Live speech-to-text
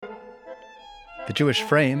The Jewish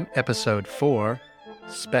Frame, Episode 4,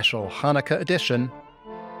 Special Hannukah Edition,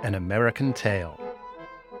 An American Tale.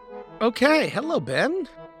 Okay, hello, Ben.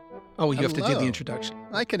 Oh, you have to do the Hello. introduction.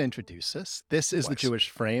 I can introduce us. This is The Twice. Jewish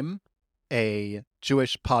Frame, a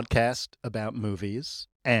Jewish podcast about movies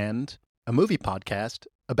and a movie podcast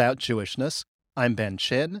about Jewishness. I'm Ben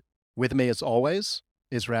Chin. With me, as always,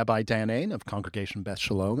 is Rabbi Dan Ain of Congregation Beth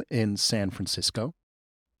Shalom in San Francisco.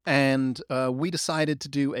 And we decided to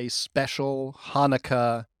do a special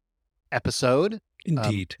Hannukah episode.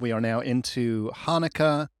 Indeed. We are now into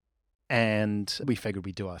Hannukah, and we figured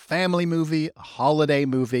we'd do a family movie, a holiday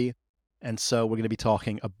movie. And so we're going to be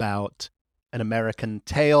talking about An American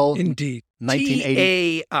Tale. Indeed.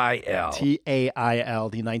 1980 T-A-I-L. T-A-I-L,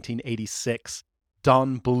 the 1986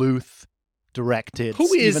 Don Bluth directed.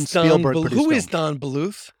 Who is Steven Don Spielberg Bluth? produced Who is film. Don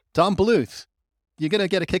Bluth? Don Bluth. You're going to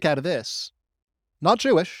get a kick out of this. Not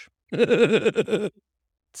Jewish. I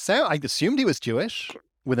assumed he was Jewish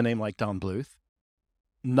with a name like Don Bluth.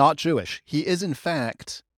 Not Jewish. He is, in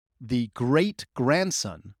fact, the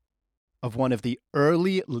great-grandson of one of the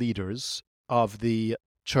early leaders of the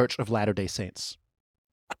Church of Latter-day Saints.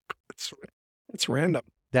 It's random.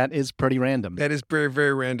 That is pretty random. That is very,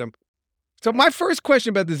 very random. So my first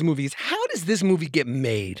question about this movie is, how does this movie get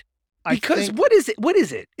made? Because what is it? What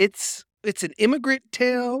is it? It's an immigrant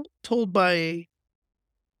tale told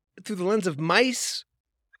through the lens of mice.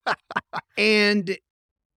 And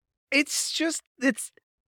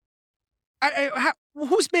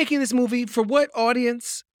who's making this movie? For what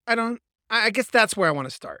audience? I guess that's where I want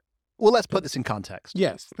to start. Well, let's put this in context.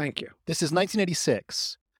 Yes, thank you. This is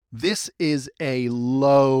 1986. This is a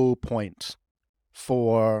low point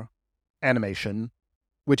for animation,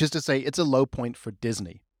 which is to say it's a low point for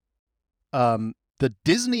Disney. The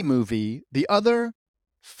Disney movie, the other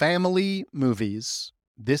family movies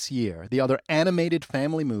this year, the other animated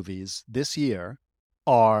family movies this year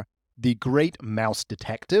are The Great Mouse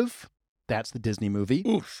Detective. That's the Disney movie.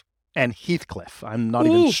 Oof. And Heathcliff. I'm not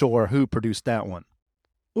even sure who produced that one.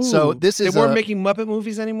 Ooh. So this is they weren't making Muppet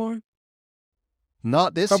movies anymore?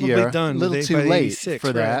 Not this Probably year. done A little by too late 86, for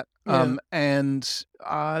right? that. Yeah.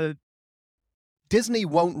 And Disney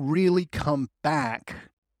won't really come back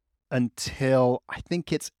until I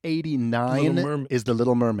think it's 89 is The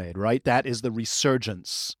Little Mermaid, right? That is the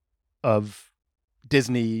resurgence of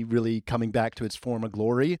Disney really coming back to its former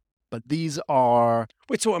glory. But these are...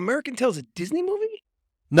 Wait, so American Tail's a Disney movie?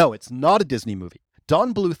 No, it's not a Disney movie.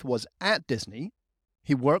 Don Bluth was at Disney.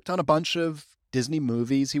 He worked on a bunch of Disney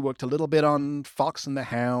movies. He worked a little bit on Fox and the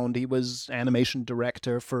Hound. He was animation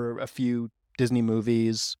director for a few Disney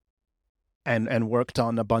movies and worked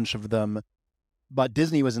on a bunch of them. But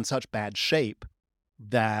Disney was in such bad shape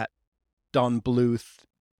that Don Bluth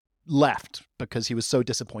left because he was so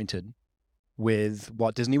disappointed with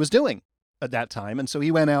what Disney was doing at that time. And so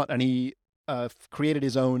he went out and he created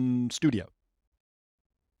his own studio.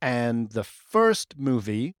 And the first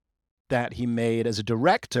movie that he made as a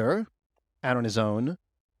director out on his own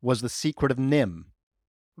was The Secret of Nim.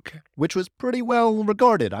 Okay. Which was pretty well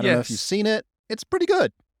regarded. I don't know if you've seen it. It's pretty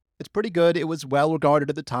good. It's pretty good. It was well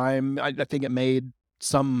regarded at the time. I think it made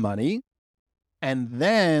some money. And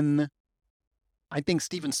then I think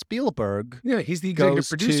Steven Spielberg he's the executive goes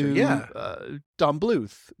producer. to Don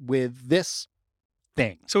Bluth with this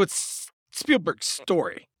thing. So it's Spielberg's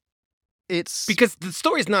story. It's because the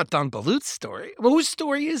story is not Don Bluth's story. Well, whose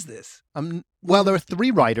story is this? Well, there are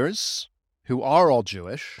three writers who are all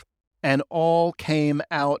Jewish and all came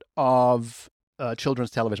out of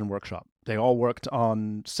Children's Television Workshop. They all worked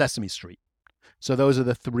on Sesame Street. So those are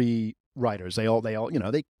the three writers. They all, they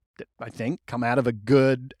I think, come out of a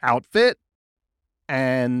good outfit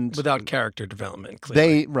and without character development.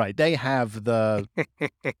 Clearly. They have they're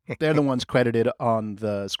the ones credited on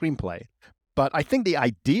the screenplay. But I think the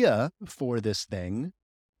idea for this thing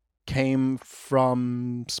came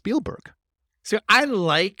from Spielberg. So I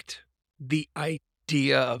liked the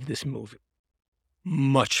idea of this movie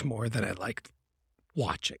much more than I liked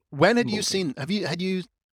watching. When had you seen? Had you?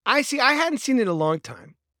 I hadn't seen it in a long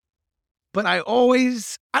time, but I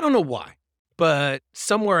don't know why, but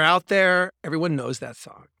somewhere out there, everyone knows that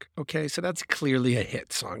song. Okay, so that's clearly a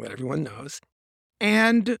hit song that everyone knows.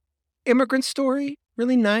 And Immigrant Story,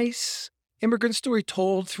 really nice. Immigrant Story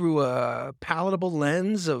told through a palatable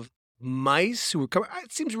lens of mice who were coming.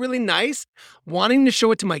 It seems really nice. Wanting to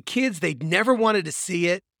show it to my kids. They'd never wanted to see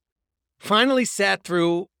it. Finally sat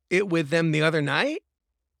through it with them the other night.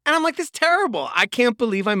 And I'm like, this is terrible. I can't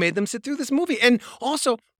believe I made them sit through this movie. And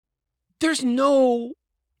also, there's no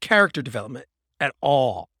character development at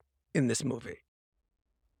all in this movie.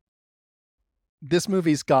 This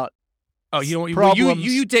movie's got Oh, you know, problems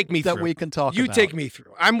you take me that through. we can talk You about. take me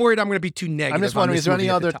through. I'm worried I'm going to be too negative. I'm just wondering, is there any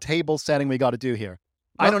other table setting we got to do here?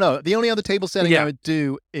 Well, I don't know. The only other table setting Yeah. I would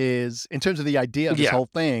do is, in terms of the idea of this Yeah. whole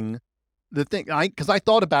thing, because I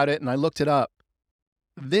thought about it and I looked it up.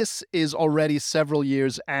 This is already several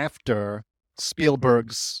years after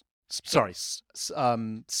Spiegelman's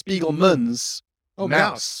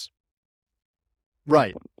Mouse.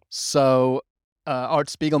 Right. So Art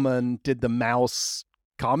Spiegelman did the Mouse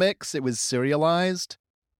comics. It was serialized.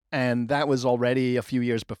 And that was already a few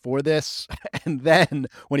years before this. And then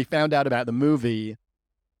when he found out about the movie,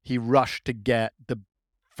 he rushed to get the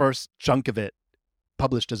first chunk of it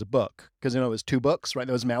published as a book. Because, it was 2 books, right?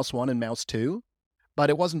 There was Mouse 1 and Mouse 2. But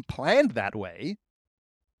it wasn't planned that way.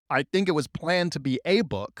 I think it was planned to be a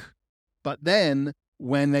book. But then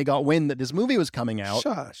when they got wind that this movie was coming out,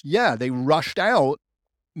 yeah, they rushed out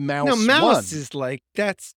Mouse 1. Now, Mouse is like,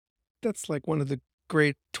 that's like one of the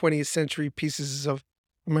great 20th century pieces of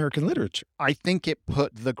American literature. I think it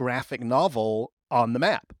put the graphic novel on the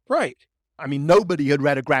map. Right. I mean, nobody had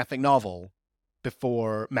read a graphic novel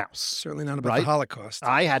before Mouse. Certainly not about the Holocaust.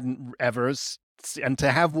 I hadn't ever, and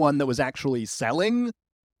to have one that was actually selling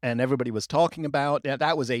and everybody was talking about,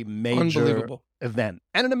 that was a major event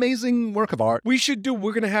and an amazing work of art. We're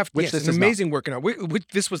going to have, an amazing work of art. Which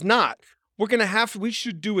this was not. We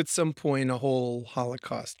should do at some point a whole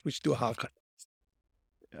Holocaust. We should do a Holocaust.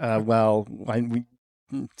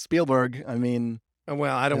 Spielberg, I mean.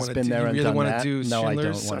 Well, I don't want to do there you and really done want that. to do No,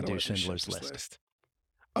 Schindler's? I don't want to do Schindler's List.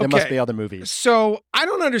 Okay. There must be other movies. So I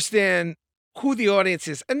don't understand who the audience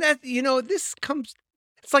is. And that, this comes,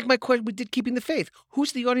 it's like my question, we did Keeping the Faith.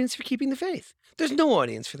 Who's the audience for Keeping the Faith? There's no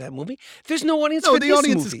audience for that movie. There's no audience for this movie. No, the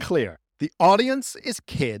audience is clear. The audience is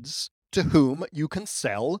kids to whom you can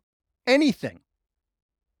sell anything.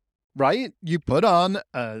 Right? You put on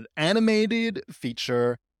an animated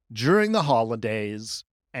feature during the holidays,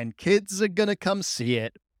 and kids are going to come see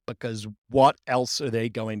it because what else are they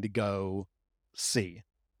going to go see?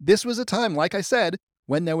 This was a time, like I said,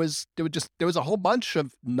 when there was a whole bunch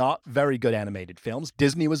of not very good animated films.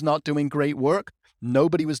 Disney was not doing great work.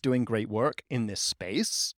 Nobody was doing great work in this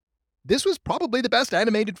space. This was probably the best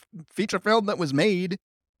animated feature film that was made,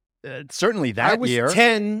 certainly that year.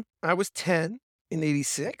 I was 10 in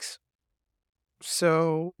 86.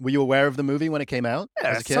 So, were you aware of the movie when it came out? Yeah,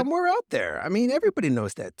 as a kid? Somewhere out there. I mean, everybody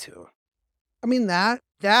knows that too. I mean, that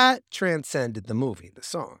transcended the movie, the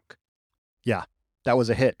song. Yeah, that was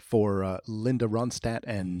a hit for Linda Ronstadt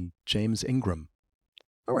and James Ingram.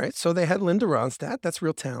 All right, so they had Linda Ronstadt. That's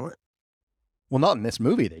real talent. Well, not in this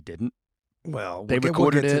movie. They didn't. Well, they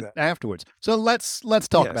recorded it afterwards. So let's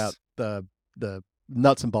talk about the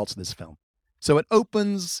nuts and bolts of this film. So it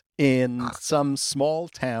opens in some small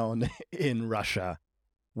town in Russia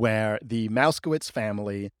where the Mouskowitz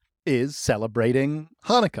family is celebrating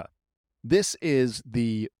Hannukah. This is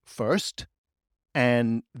the first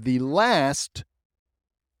and the last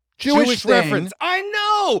Jewish reference. I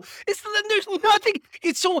know. There's nothing.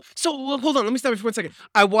 It's so hold on. Let me stop you for 1 second.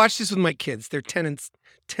 I watched this with my kids. They're 10 and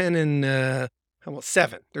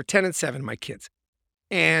 7. They're 10 and 7, my kids.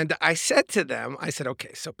 And I said to them,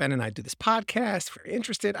 okay, so Ben and I do this podcast, very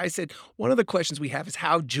interested. I said, one of the questions we have is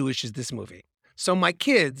how Jewish is this movie? So my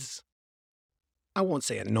kids, I won't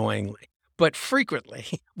say annoyingly, but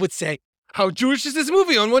frequently would say, how Jewish is this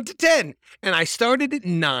movie on 1 to 10? And I started at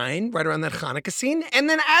 9, right around that Hannukah scene. And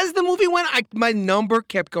then as the movie went, my number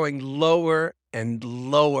kept going lower and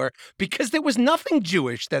lower because there was nothing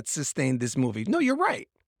Jewish that sustained this movie. No, you're right.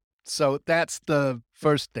 So that's the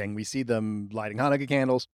first thing. We see them lighting Hanukkah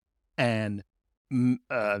candles, and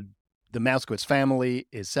the Mouskowitz family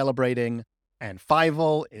is celebrating, and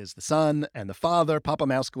Fievel is the son, and the father, Papa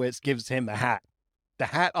Mouskowitz, gives him the hat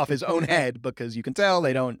off his own head, because you can tell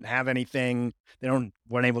they don't have anything. They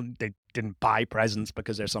didn't buy presents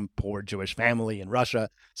because they're some poor Jewish family in Russia.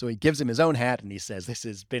 So he gives him his own hat, and he says, this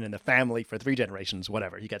has been in the family for 3 generations,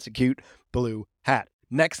 whatever. He gets a cute blue hat.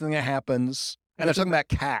 Next thing that happens, and they're talking about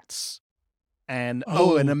cats. And,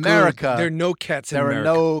 in America, there are no cats in There America.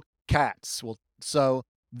 are no cats. Well, so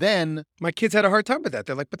then... My kids had a hard time with that.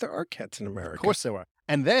 They're like, but there are cats in America. Of course there were.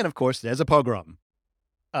 And then, of course, there's a pogrom.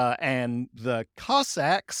 And the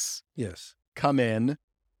Cossacks come in,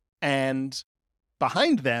 and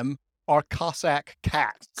behind them are Cossack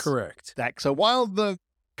cats. Correct. So while the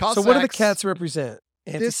Cossacks... So what do the cats represent?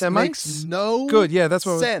 Anti-Semites? This makes no that's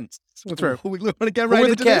what sense. That's right. We want to get right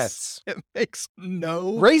into the cats? This? It makes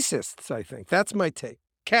no... Racists, I think. That's my take.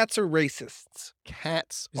 Cats are racists.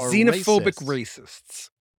 Cats are xenophobic racists.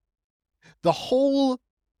 The whole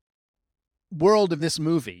world of this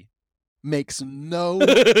movie makes no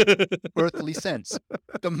earthly sense.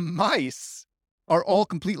 The mice are all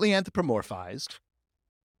completely anthropomorphized.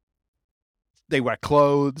 They wear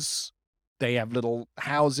clothes. They have little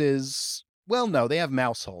houses. Well, no, they have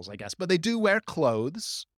mouse holes, I guess. But they do wear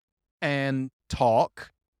clothes and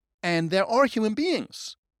talk. And there are human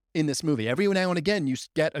beings in this movie. Every now and again, you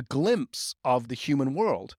get a glimpse of the human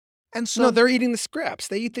world. And so, no, they're eating the scraps.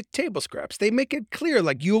 They eat the table scraps. They make it clear,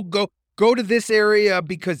 like, you'll go to this area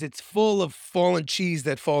because it's full of fallen cheese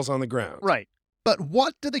that falls on the ground. Right. But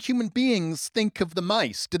what do the human beings think of the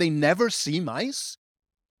mice? Do they never see mice?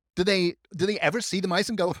 Do they ever see the mice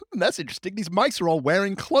and go, that's interesting. These mice are all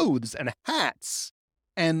wearing clothes and hats.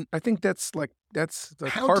 And I think that's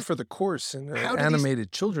par for the course in an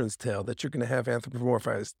animated children's tale, that you're going to have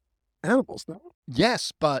anthropomorphized animals, no?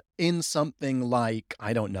 Yes, but in something like,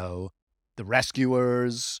 I don't know, The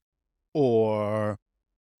Rescuers, or,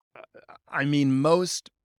 most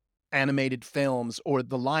animated films, or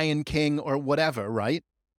The Lion King, or whatever, right?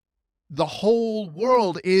 The whole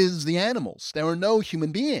world is the animals. There are no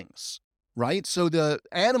human beings, right? So the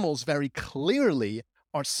animals very clearly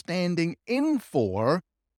are standing in for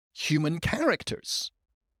human characters.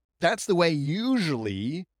 That's the way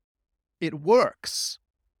usually it works.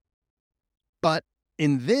 But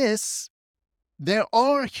in this, there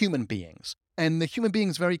are human beings, and the human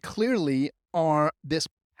beings very clearly are this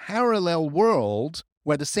parallel world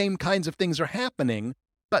where the same kinds of things are happening,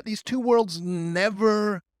 but these two worlds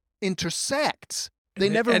never intersect. They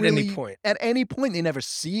never at really, any point. At any point, they never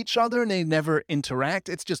see each other and they never interact.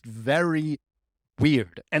 It's just very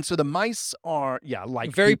weird. And so the mice are,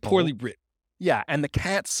 like very people. poorly written. Yeah, and the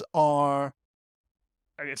cats are,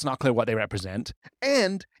 it's not clear what they represent.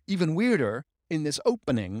 And even weirder, in this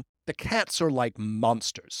opening, the cats are like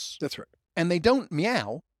monsters. That's right. And they don't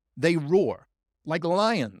meow, they roar like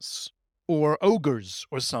lions or ogres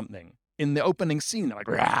or something. In the opening scene, they're like,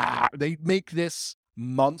 rah! They make this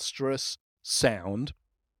monstrous sound.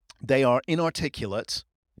 They are inarticulate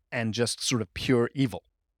and just sort of pure evil.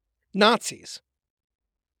 Nazis.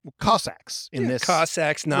 Cossacks in this.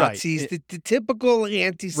 Cossacks, Nazis, right. the typical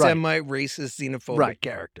anti-Semite, racist, xenophobic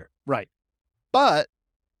character. Right. But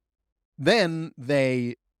then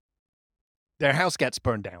their house gets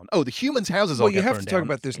burned down. Oh, the humans' houses all get burned down. Well, you have to talk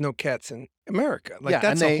about there's no cats in America. Like,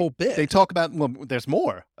 that's a whole bit. They talk about, well, there's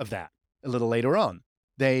more of that a little later on.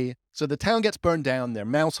 So the town gets burned down, their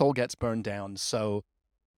mouse hole gets burned down, so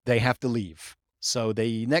they have to leave. So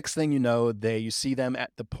next thing you know, you see them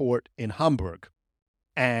at the port in Hamburg,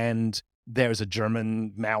 and there's a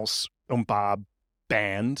German mouse Bob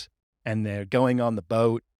band, and they're going on the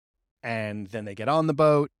boat, and then they get on the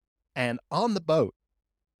boat, and on the boat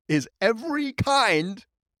is every kind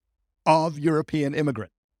of European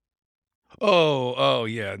immigrant. Oh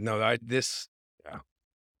yeah. No,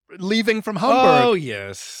 leaving from Hamburg. Oh,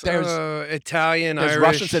 yes. There's Italian, there's Irish.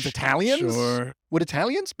 Russians, there's Italians. Sure. Would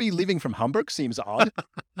Italians be leaving from Hamburg? Seems odd,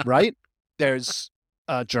 right? There's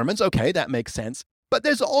Germans. Okay, that makes sense. But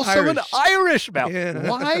there's also an Irish mouse. Yeah.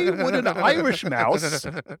 Why would an Irish mouse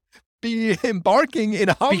be embarking in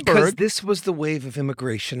Hamburg? Because this was the wave of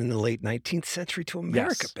immigration in the late 19th century to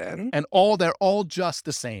America, Ben. And they're all just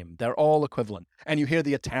the same. They're all equivalent. And you hear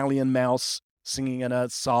the Italian mouse singing in a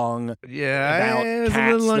song about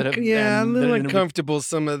cats a little uncomfortable.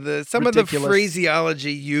 Some of the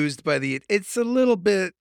phraseology used by it's a little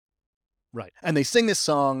bit right. And they sing this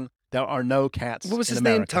song. There are no cats. What was his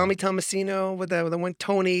America. name? Tommy Tomasino with the one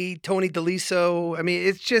Tony DeLiso. I mean,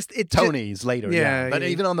 it's Tony's later. Yeah. But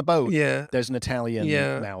even on the boat, there's an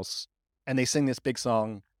Italian mouse, and they sing this big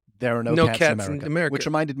song. There are no cats in America, which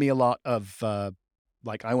reminded me a lot of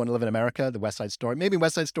I Want to Live in America, the West Side Story. Maybe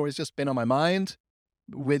West Side Story's just been on my mind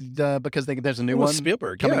with because there's a new one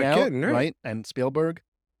Spielberg coming out, kidding, right? And Spielberg.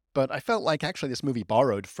 But I felt like actually this movie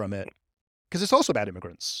borrowed from it because it's also about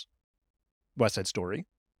immigrants. West Side Story.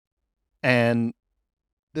 And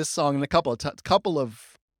this song, in a couple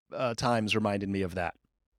of times, reminded me of that.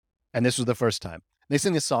 And this was the first time they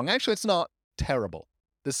sing this song. Actually, it's not terrible.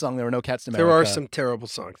 This song, There Are No Cats in America. There are some terrible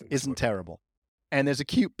songs. Isn't terrible. And there's a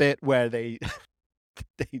cute bit where they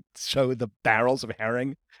show the barrels of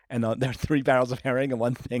herring, and there are 3 barrels of herring, and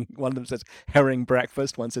one of them says herring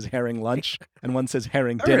breakfast, one says herring lunch, and one says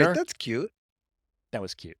herring dinner. All right, that's cute. That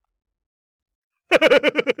was cute.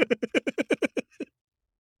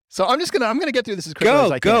 So I'm gonna get through this as quickly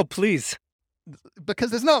as I can. Go, please.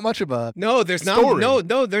 Because there's not much of a there's story.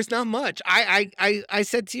 No, there's not much. I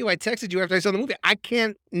said to you, I texted you after I saw the movie. I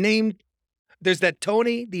can't name. There's that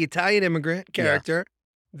Tony, the Italian immigrant character.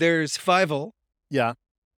 Yeah. There's Fievel. Yeah.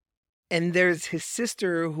 and there's his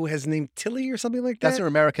sister who has named Tilly or something like that. That's her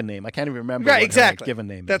American name. I can't even remember Right, what exactly. her given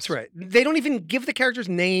name That's is. right. They don't even give the characters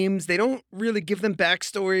names. They don't really give them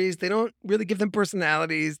backstories. They don't really give them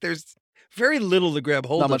personalities. There's very little to grab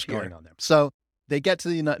hold Not of much here. going on there. So they get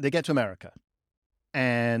to America,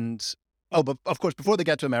 and but of course before they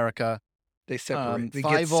get to America, They separate. They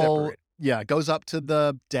get Fievel, separated. goes up to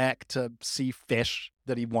the deck to see fish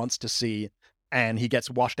that he wants to see, and he gets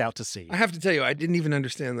washed out to sea. I have to tell you, I didn't even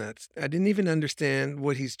understand that. I didn't even understand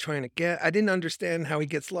what he's trying to get. I didn't understand how he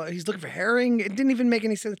gets lost. He's looking for herring. It didn't even make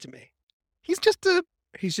any sense to me. He's just a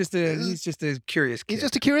He's just a curious kid. He's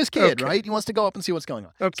just a curious kid, Okay. right? He wants to go up and see what's going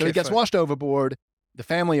on. Okay, so he gets fine. washed overboard. The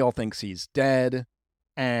family all thinks he's dead,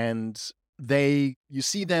 and you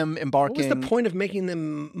see them embarking. What was the point of making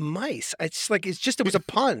them mice? It was a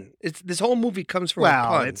pun. This whole movie comes from a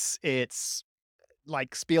pun. It's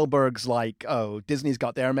like Spielberg's like, oh, Disney's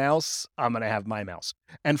got their mouse, I'm gonna have my mouse.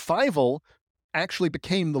 And Fievel actually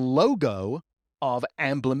became the logo of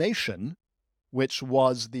Amblimation, which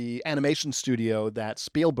was the animation studio that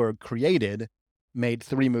Spielberg created, made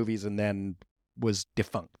 3 movies, and then was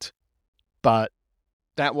defunct. But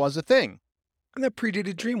that was a thing. And that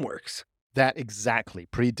predated DreamWorks. That exactly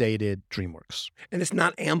predated DreamWorks. And it's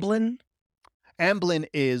not Amblin? Amblin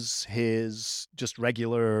is his just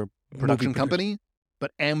regular production company,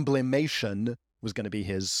 but Amblimation was going to be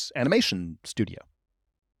his animation studio,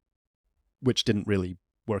 which didn't really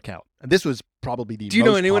work out. And this was probably the Do you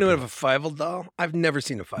know most anyone who popular. have a Fievel doll? I've never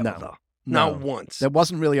seen a Fievel doll. No. Not once. There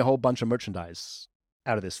wasn't really a whole bunch of merchandise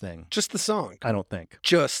out of this thing. Just the song. I don't think.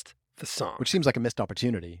 Just the song. Which seems like a missed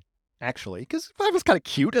opportunity, actually, because Fievel's kind of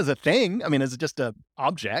cute as a thing. I mean, as just a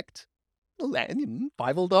object.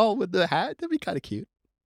 Fievel doll with the hat, that'd be kind of cute.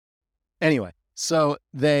 Anyway, so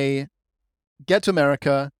they get to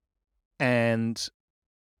America, and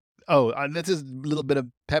this is a little bit of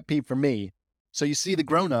pet peeve for me. So you see the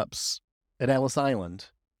grown-ups at Ellis Island,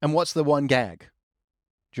 and what's the one gag?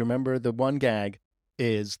 Do you remember the one gag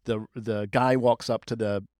is the guy walks up to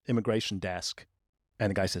the immigration desk, and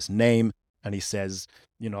the guy says name, and he says,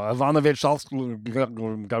 Ivanovich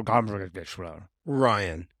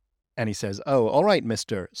Ryan. And he says, oh, all right,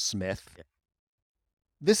 Mr. Smith.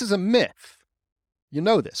 This is a myth. You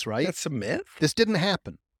know this, right? That's a myth? This didn't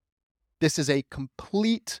happen. This is a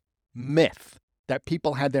complete myth that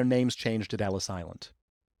people had their names changed at Ellis Island.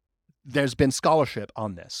 There's been scholarship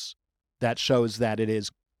on this that shows that it is.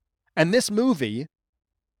 And this movie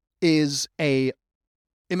is a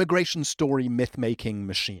immigration story myth-making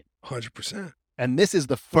machine. 100%. And this is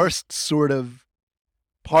the first sort of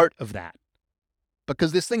part of that.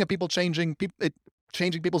 Because this thing of people changing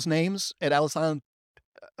people's names at Ellis Island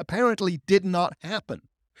apparently did not happen.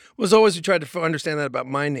 Was always we tried to understand that about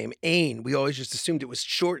my name, Ain. We always just assumed it was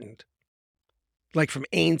shortened, like from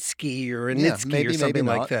Ainsky or Anitsky or something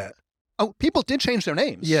like that. Oh, people did change their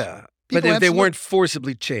names. Yeah, but they weren't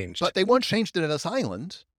forcibly changed. But they weren't changed at Ellis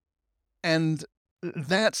Island, and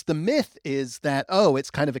that's the myth is that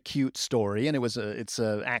it's kind of a cute story and it's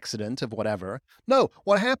a accident of whatever. No,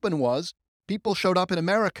 what happened was people showed up in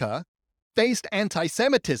America, faced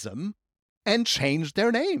anti-Semitism, and changed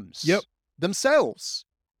their names. Yep. Themselves.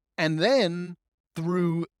 And then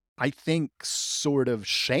through, I think, sort of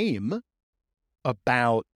shame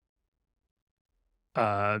about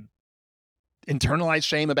internalized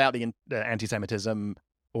shame about the anti-Semitism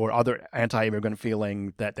or other anti-immigrant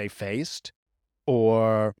feeling that they faced,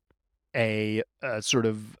 or a sort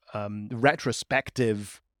of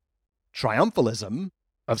retrospective triumphalism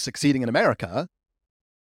of succeeding in America,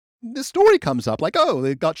 the story comes up like,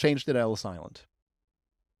 it got changed at Ellis Island.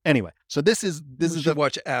 Anyway, so this is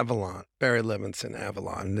watch Avalon, Barry Levinson,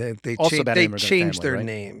 Avalon. They changed their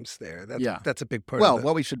names there. That's a big part. Well,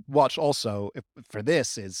 what we should watch also for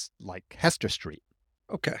this is like Hester Street.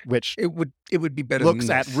 Okay, which it would be better. Looks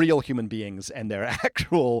at real human beings and their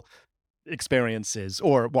actual experiences,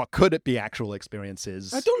 or what could it be actual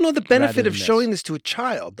experiences. I don't know the benefit of showing this to a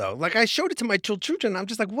child, though. Like, I showed it to my children. I'm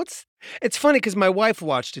just like, it's funny because my wife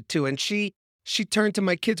watched it too, and she turned to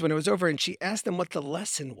my kids when it was over and she asked them what the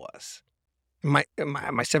lesson was. My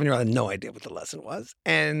 7-year-old had no idea what the lesson was,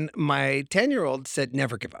 and my 10-year-old said,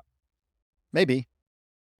 "Never give up." Maybe.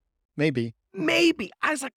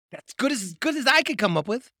 I was like, that's good as I could come up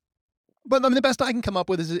with. But I mean, the best I can come up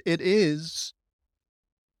with is it is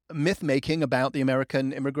myth making about the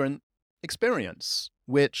American immigrant experience,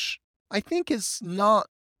 which I think is not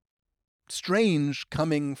strange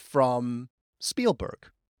coming from Spielberg.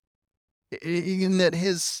 In that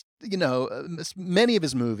his, many of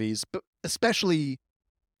his movies, but especially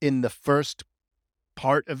in the first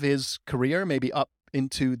part of his career, maybe up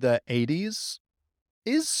into the 80s,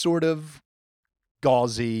 is sort of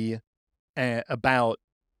gauzy about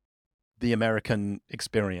the American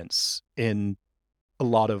experience in a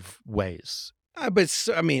lot of ways. I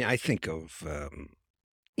think of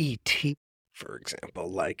E.T., for example.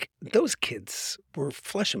 Like, those kids were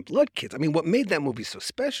flesh and blood kids. I mean, what made that movie so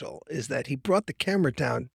special is that he brought the camera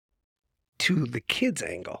down to the kids'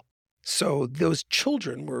 angle. So those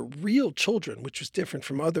children were real children, which was different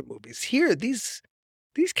from other movies. Here, these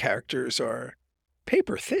characters are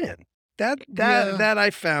paper thin. That I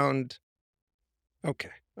found okay.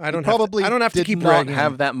 I don't have to keep bragging.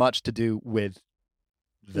 Have that much to do with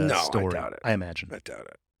the story. I doubt it. I imagine. I doubt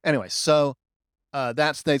it. Anyway, so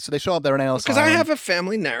they show up there in Alice because I Island. have a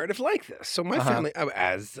family narrative like this. So my family,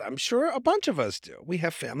 as I'm sure a bunch of us do, we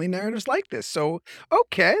have family narratives like this. So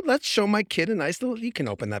okay, let's show my kid a nice little. You can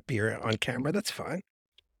open that beer on camera. That's fine.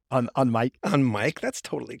 On mic. On mic, that's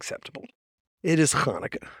totally acceptable. It is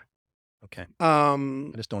Hannukah. Okay.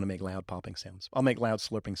 I just don't want to make loud popping sounds. I'll make loud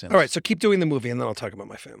slurping sounds. All right, so keep doing the movie, and then I'll talk about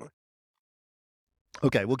my family.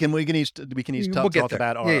 Okay. Well, we can each talk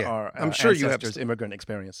about our I'm sure you have immigrant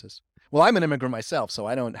experiences. Well, I'm an immigrant myself, so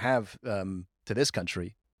I don't have to this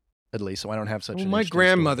country, at least. So I don't have such. My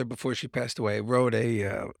grandmother, before she passed away, wrote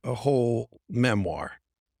a whole memoir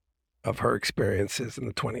of her experiences in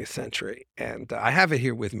the 20th century. And I have it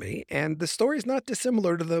here with me. And the story is not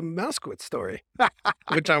dissimilar to the Mousquitz story,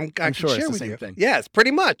 which I can sure share it's the with same you. thing. Yes, pretty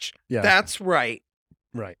much. Yeah. That's right.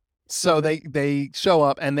 Right. So they show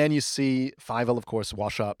up, and then you see Fievel, of course,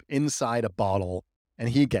 wash up inside a bottle, and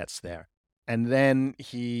he gets there. And then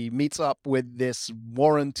he meets up with this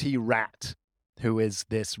warranty rat, who is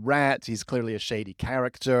this rat. He's clearly a shady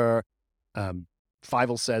character.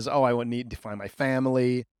 Fievel says, I would need to find my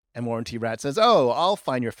family. And Warranty Rat says, I'll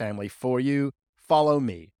find your family for you. Follow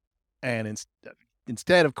me. And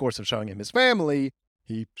instead, of course, of showing him his family,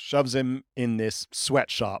 he shoves him in this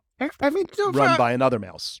sweatshop run by another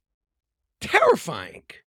mouse. Terrifying.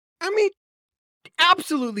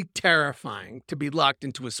 Absolutely terrifying to be locked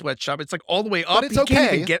into a sweatshop. It's like all the way up. But it's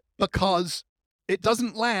okay because it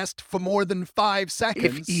doesn't last for more than 5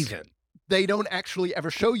 seconds. If even. They don't actually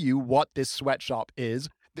ever show you what this sweatshop is.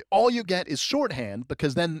 All you get is shorthand,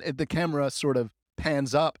 because then the camera sort of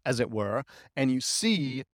pans up, as it were, and you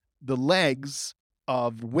see the legs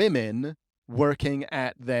of women working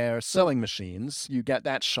at their sewing machines. You get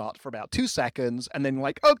that shot for about 2 seconds, and then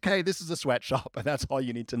like, okay, this is a sweatshop, and that's all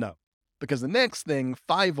you need to know. Because the next thing,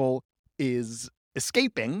 Fievel is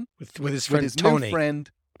escaping with his friend Tony. New friend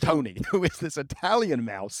Tony, who is this Italian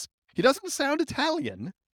mouse. He doesn't sound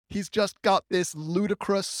Italian. He's just got this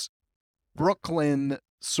ludicrous Brooklyn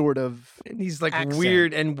sort of and he's like accent.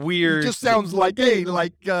 weird. He just sounds like, hey,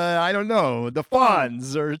 I don't know, the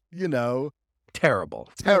Fonz, or,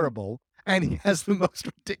 terrible. And he has the most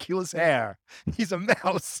ridiculous hair. He's a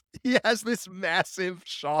mouse. He has this massive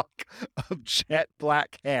shock of jet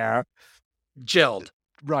black hair. Gelled.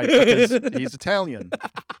 Right, because he's Italian.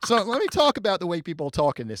 So let me talk about the way people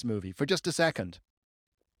talk in this movie for just a second.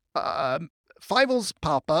 Fievel's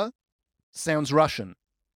papa sounds Russian.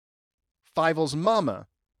 Fievel's mama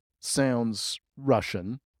sounds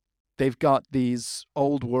Russian. They've got these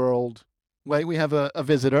old world... Wait, we have a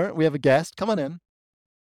visitor. We have a guest. Come on in.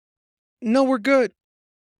 No, we're good.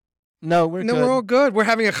 No, we're good. No, we're all good. We're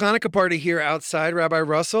having a Hannukah party here outside. Rabbi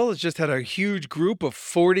Russell has just had a huge group of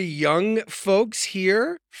 40 young folks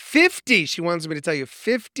here. 50, she wants me to tell you,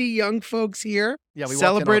 50 young folks here. Yeah, we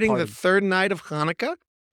celebrating the third night of Hannukah.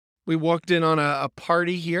 We walked in on a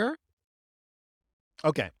party here.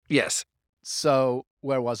 Okay. Yes. So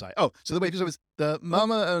where was I? Oh, so it was the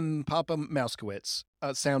Mama and Papa Mousquitz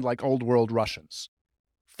sound like old world Russians.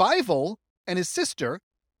 Fievel and his sister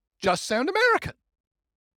just sound American.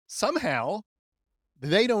 Somehow,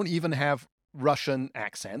 they don't even have Russian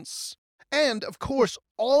accents. And, of course,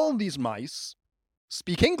 all these mice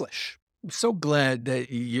speak English. I'm so glad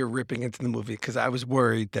that you're ripping into the movie, because I was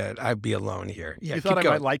worried that I'd be alone here. Yeah, you thought I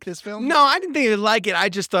might like this film? No, I didn't think I'd like it. I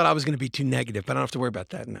just thought I was going to be too negative, but I don't have to worry about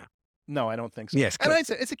that now. No, I don't think so. Yes, and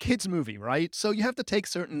it's a kid's movie, right? So you have to take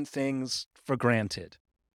certain things for granted.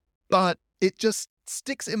 But it just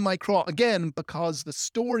sticks in my craw, again, because the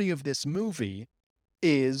story of this movie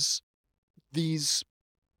is these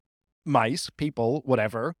mice, people,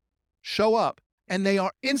 whatever, show up, and they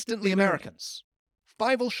are instantly Americans.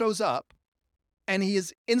 Fievel shows up, and he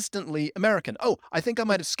is instantly American. Oh, I think I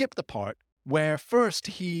might have skipped the part where first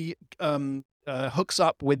he hooks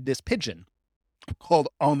up with this pigeon called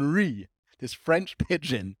Henri, this French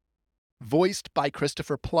pigeon, voiced by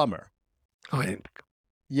Christopher Plummer. Oh, I didn't.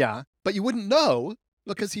 Yeah, but you wouldn't know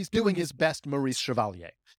because he's doing his best Maurice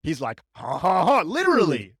Chevalier. He's like, ha ha ha,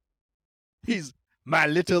 literally. He's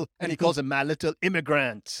and he calls him my little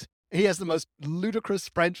immigrant. He has the most ludicrous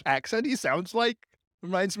French accent. He sounds like,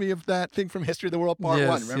 reminds me of that thing from History of the World Part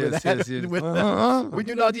 1. Remember that? Yes. We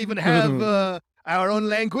do not even have our own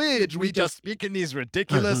language. We just speak in these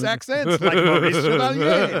ridiculous accents like Maurice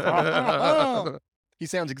Chevalier. He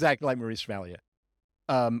sounds exactly like Maurice Chevalier,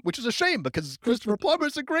 which is a shame because Christopher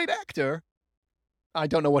Plummer's a great actor. I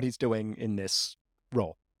don't know what he's doing in this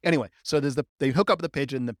role. Anyway, so they hook up the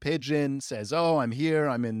pigeon. The pigeon says, "Oh, I'm here.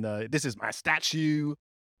 This is my statue.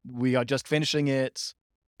 We are just finishing it."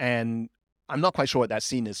 And I'm not quite sure what that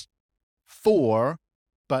scene is for,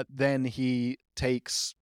 but then he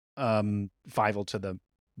takes Fievel to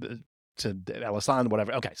Alisande,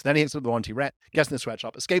 whatever. Okay, so then he hits the warranty rat, gets in the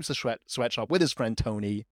sweatshop, escapes the sweatshop with his friend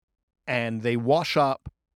Tony, and they wash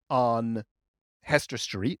up on Hester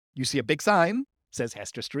Street. You see a big sign, says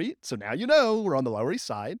Hester Street, so now you know we're on the Lower East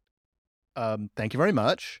Side. Thank you very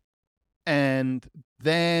much. And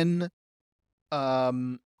then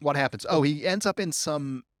what happens? Oh, he ends up in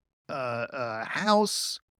some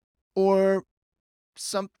house or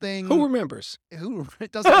something. Who remembers?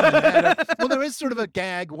 It doesn't really matter. Well, there is sort of a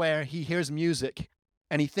gag where he hears music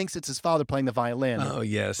and he thinks it's his father playing the violin. Oh,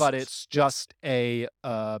 yes. But it's just a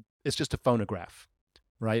phonograph,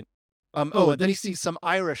 right? And then he sees some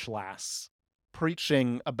Irish lass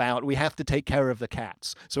preaching about we have to take care of the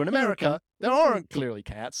cats. So in America, there aren't clearly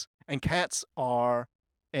cats, and cats are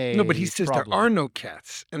a No, but he says problem. there are no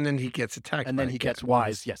cats, and then he gets attacked. And then he gets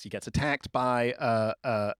wise. Yes, he gets attacked by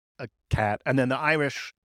a cat, and then the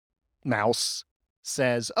Irish mouse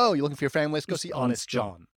says, "Oh, you're looking for your family? Let's go see Honest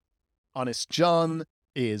John." Honest John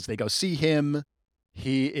they go see him.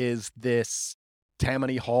 He is this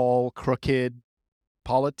Tammany Hall crooked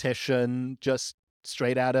politician, just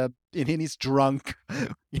straight out of, and he's drunk.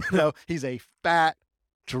 He's a fat,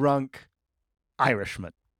 drunk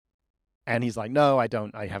Irishman. And he's like, "No, I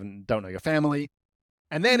don't know your family."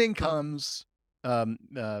 And then in comes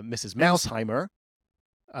Mrs. Mouseheimer,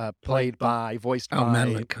 voiced by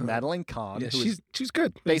Madeline Kahn. Yeah, who she's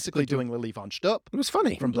good. Basically doing Lily von Stupp. It was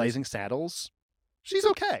funny. From Blazing Saddles. She's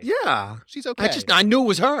okay. Yeah. She's okay. I knew it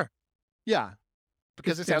was her. Yeah.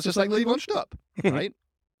 Because it sounds just like Lily von Stupp, right?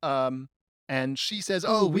 And she says,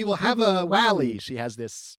 "Oh, we will have a wally." She has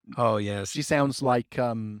this. Oh, yes. She sounds like,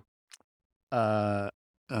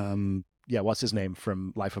 what's his name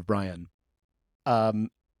from Life of Brian?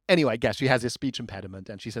 Anyway, I guess she has this speech impediment,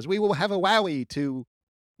 and she says, "We will have a wowie to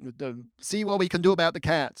see what we can do about the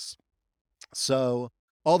cats." So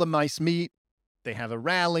all the mice meet. They have a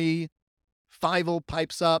rally. Fievel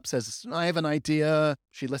pipes up, says, "I have an idea."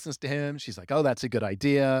 She listens to him. She's like, "Oh, that's a good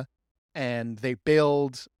idea." And they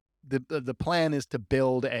build, the plan is to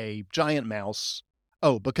build a giant mouse.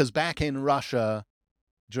 Oh, because back in Russia,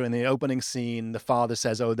 during the opening scene, the father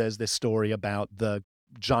says, "Oh, there's this story about the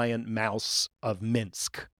giant mouse of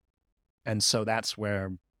Minsk." And so that's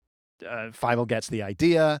where Fievel gets the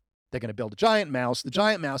idea. They're going to build a giant mouse. The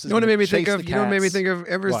giant mouse is going to chase the cats. You know what made me think of?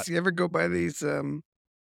 Ever go by these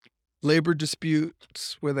labor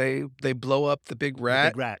disputes where they blow up the big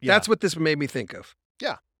rat? The big rat, yeah. That's what this made me think of.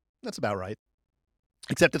 Yeah, that's about right.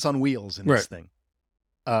 Except it's on wheels in this thing.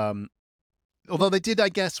 Although they did, I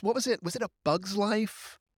guess, what was it? Was it A Bug's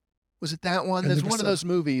Life? Was it that one? There's one of those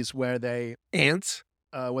movies where they're ants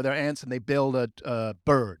and they build a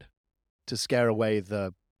bird to scare away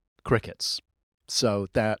the crickets. So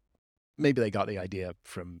that maybe they got the idea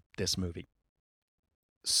from this movie.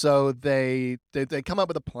 So they come up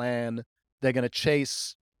with a plan. They're going to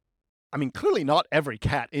chase, clearly not every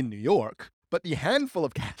cat in New York, but the handful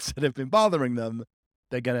of cats that have been bothering them,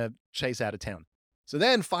 they're going to chase out of town. So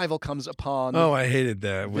then Fievel comes upon I hated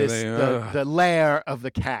that. The lair of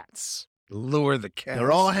the cats. Lure the cats.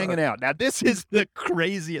 They're all hanging out. Now, this is the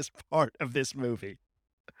craziest part of this movie,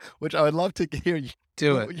 which I would love to hear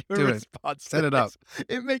your response. Set it up.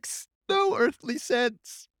 It makes no earthly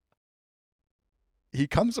sense. He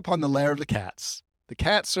comes upon the lair of the cats. The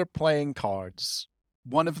cats are playing cards,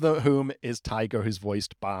 one of whom is Tiger, who's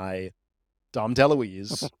voiced by Dom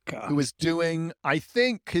DeLuise, who is doing, I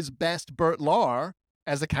think, his best Bert Lahr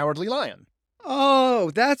as a Cowardly Lion.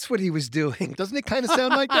 Oh, that's what he was doing. Doesn't it kind of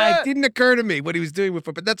sound like that? It didn't occur to me what he was doing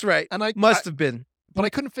before, but that's right. And must have been. But I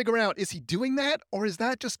couldn't figure out, is he doing that, or is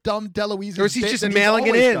that just Dom DeLuise's Or is he just mailing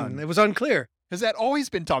it in? Done? It was unclear. Has that always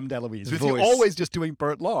been Dom DeLuise? Was he always just doing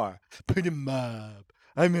Bert Lahr? Put him up.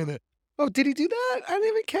 I'm in it. Oh, did he do that? I didn't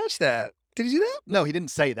even catch that. Did he do that? No, he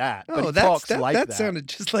didn't say that. Oh, but he talks like that. That sounded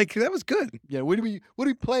just like, that was good. Yeah, what are we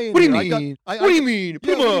playing? What do you mean? What do you mean?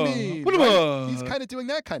 Put him on. Put him on. He's kind of doing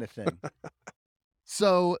that kind of thing.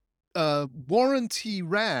 So, Warranty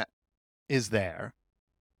Rat is there,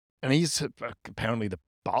 And he's apparently the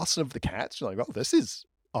boss of the cats. You're like, oh, this is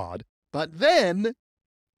odd. But then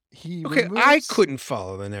he Okay, removes... I couldn't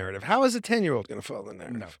follow the narrative. How is a 10-year-old going to follow the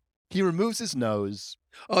narrative? No. He removes his nose.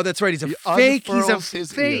 Oh, that's right. He's a He fake. He's a unfurls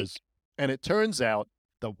his fake. ears, and it turns out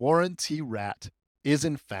the warranty rat is,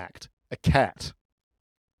 in fact, a cat.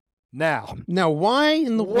 Now, why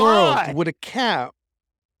in the world would a cat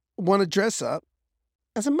want to dress up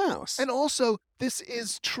as a mouse? And also, this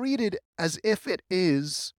is treated as if it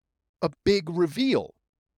is a big reveal.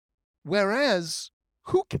 Whereas,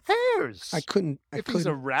 who cares? If he's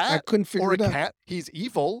a rat I couldn't figure or a it out. cat, he's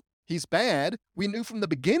evil, he's bad. We knew from the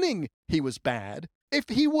beginning he was bad. If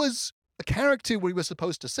he was a character we were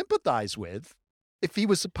supposed to sympathize with, if he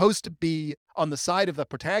was supposed to be on the side of the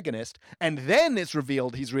protagonist, and then it's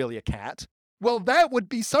revealed he's really a cat, well, that would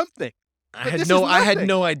be something. I had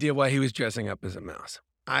no idea why he was dressing up as a mouse.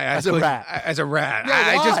 As a rat. As a rat.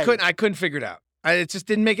 Yeah, I couldn't figure it out. It just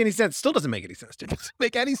didn't make any sense. Still doesn't make any sense to me. It doesn't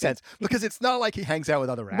make any sense because it's not like he hangs out with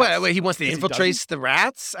other rats. Wait, he wants to infiltrate the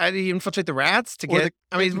rats? Did he infiltrate the rats to get...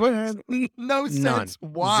 no sense. None.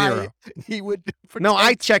 Why Zero. he would No,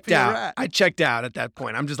 I checked be a out. rat. I checked out at that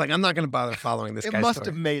point. I'm just like, I'm not going to bother following this It guy's must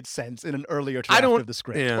story. have made sense in an earlier draft of the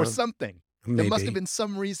script or something. There must have been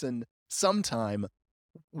some reason, sometime,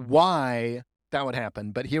 why that would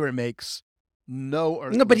happen. But here it makes no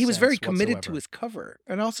earthly No, but he was sense very committed whatsoever. to his cover.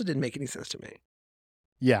 It also didn't make any sense to me.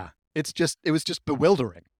 Yeah, it was just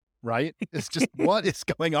bewildering, right? It's just what is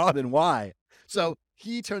going on and why. So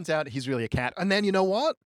he turns out he's really a cat, and then you know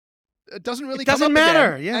what? It doesn't really come up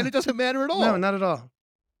matter. again, Yeah, and it doesn't matter at all. No, not at all.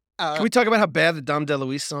 Can we talk about how bad the Dom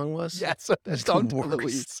DeLuise song was? Yes, That's Don the worst.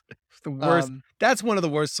 Bluth. The worst. That's one of the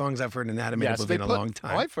worst songs I've heard in an animated movie in a long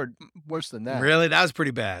time. Oh, I've heard worse than that. Really? That was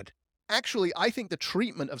pretty bad. Actually, I think the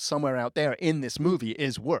treatment of Somewhere Out There in this movie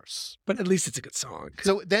is worse. But at least it's a good song.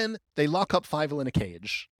 So then they lock up Fievel in a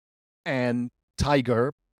cage, and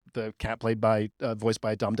Tiger, the cat voiced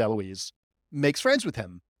by Dom DeLuise, makes friends with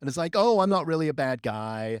him. And it's like, oh, I'm not really a bad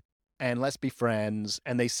guy, and let's be friends.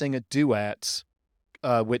 And they sing a duet,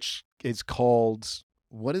 which is called,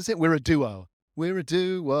 what is it? We're a Duo. We're a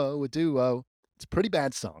duo, a duo. It's a pretty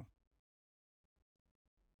bad song.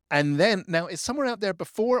 And then, now, is Somewhere Out There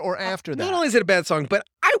before or after that? Not only is it a bad song, but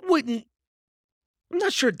I'm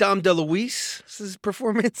not sure Dom DeLuise's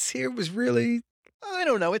performance here was really... I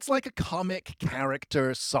don't know. It's like a comic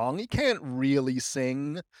character song. He can't really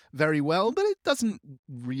sing very well, but it doesn't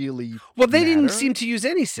really Well, they didn't matter. seem to use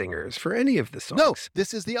any singers for any of the songs. No,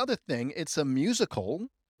 this is the other thing. It's a musical.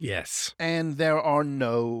 Yes. And there are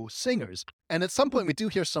no singers. And at some point we do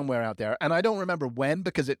hear Somewhere Out There, and I don't remember when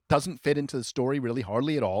because it doesn't fit into the story really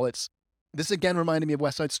hardly at all. This again reminded me of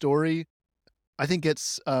West Side Story. I think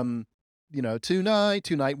it's tonight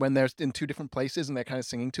when they're in two different places and they're kind of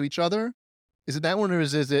singing to each other. Is it that one, or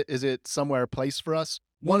is it Somewhere a Place for Us?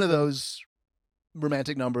 One of those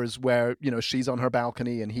romantic numbers where, she's on her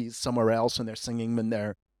balcony and he's somewhere else and they're singing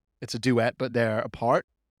and it's a duet, but they're apart.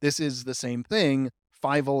 This is the same thing.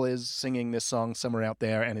 Fievel is singing this song Somewhere Out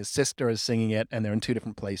There, and his sister is singing it, and they're in two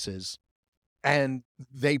different places. And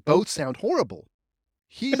they both sound horrible.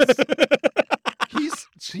 He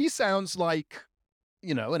sounds like,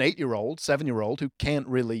 an 8-year-old, 7-year-old who can't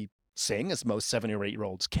really sing, as most 7 or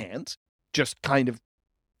 8-year-olds can't, just kind of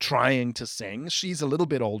trying to sing. She's a little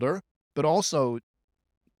bit older, but also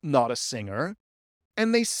not a singer.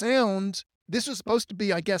 And this was supposed to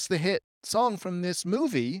be, I guess, the hit song from this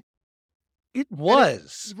movie. It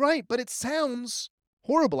was. Right, but it sounds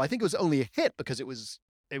horrible. I think it was only a hit because it was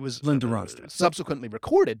Linda Ronstadt. Subsequently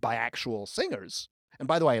recorded by actual singers. And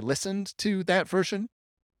by the way, I listened to that version.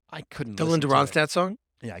 I couldn't The listen Linda to Ronstadt it. song?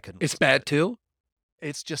 Yeah, I couldn't. It's bad too?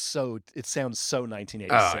 It's just it sounds so 1986.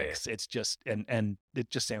 Oh, yeah. It's just, and it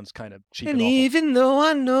just sounds kind of cheap And and awful. even though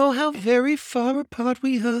I know how very far apart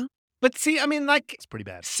we are. But see, I mean, like, It's pretty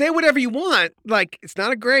bad. say whatever you want. Like, it's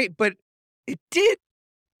not a great, but it did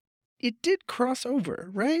cross over,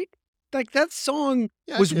 right? Like, that song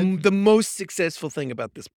Yeah, was it did. the most successful thing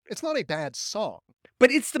about this. It's not a bad song. But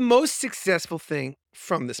it's the most successful thing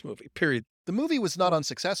from this movie, period. The movie was not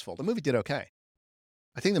unsuccessful. The movie did okay.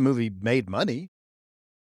 I think the movie made money.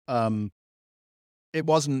 It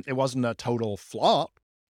wasn't a total flop.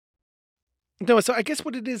 No, so I guess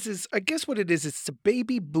what it is it's a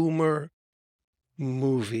baby boomer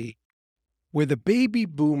movie where the baby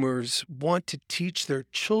boomers want to teach their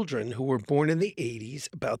children who were born in the 80s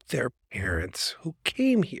about their parents who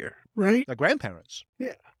came here, right? The grandparents.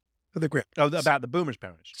 The About the boomers'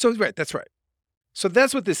 parents. So, right, that's right. So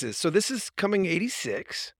that's what this is. So this is coming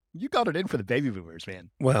 86. You got it in for the baby boomers, man.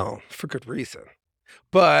 Well, for good reason.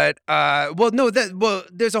 But,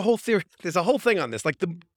 there's a whole theory. There's a whole thing on this. Like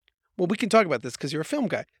Well, we can talk about this because you're a film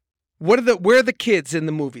guy. Where are the kids in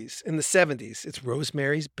the movies in the 70s? It's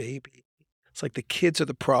Rosemary's Baby. It's like the kids are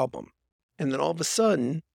the problem. And then all of a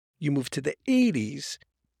sudden, you move to the 80s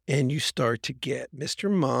and you start to get Mr.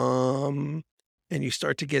 Mom and you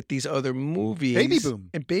start to get these other movies. Baby Boom.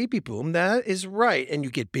 And Baby Boom, that is right. And you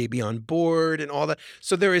get Baby on Board and all that.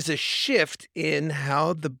 So there is a shift in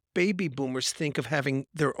how the baby boomers think of having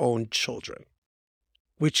their own children,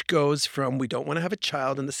 which goes from we don't want to have a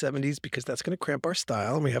child in the 70s because that's going to cramp our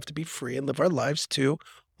style and we have to be free and live our lives too.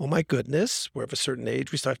 Oh my goodness, we're of a certain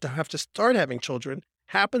age, we start to have to start having children.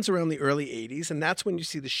 Happens around the early 80s, and that's when you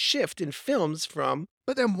see the shift in films from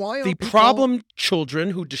But then why are the people... problem children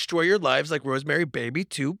who destroy your lives like Rosemary Baby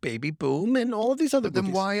to Baby Boom and all of these other But then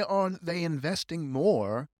movies. why aren't they investing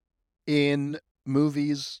more in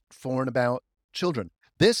movies for and about children?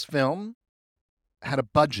 This film had a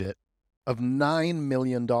budget of $9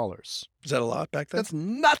 million. Was that a lot back then? That's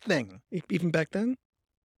nothing. Even back then?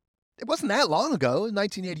 It wasn't that long ago, in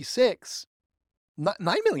 1986. $9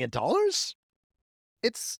 million?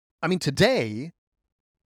 It's, I mean, today,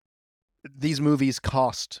 these movies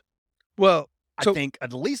cost, Well, I think,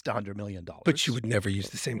 at least $100 million. but you would never use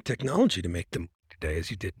the same technology to make them today as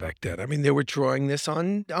you did back then. I mean, they were drawing this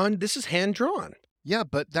on this is hand drawn. Yeah,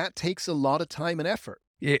 but that takes a lot of time and effort.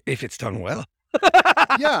 If it's done well.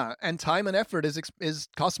 Yeah, and time and effort is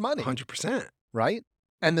costs money, 100%. right?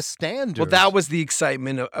 And the standard. Well, that was the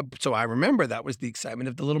excitement so I remember that was the excitement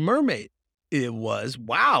of The Little Mermaid. It was,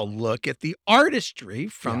 wow, look at the artistry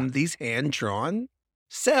from these hand-drawn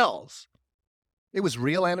cells. It was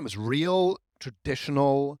real, and it was real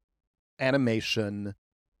traditional animation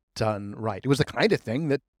done right. It was the kind of thing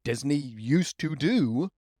that Disney used to do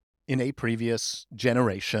in a previous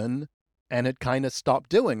generation and had kind of stopped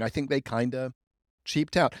doing. I think they kind of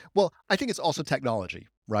cheaped out. Well, I think it's also technology,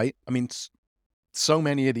 right? I mean, so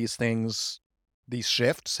many of these things, these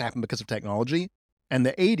shifts happen because of technology. And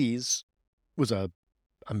the 80s was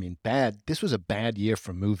this was a bad year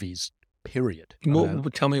for movies, period.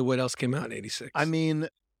 Tell me what else came out in 86. I mean,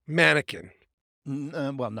 Mannequin.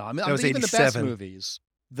 well, no, I mean, That was even the best 87. movies.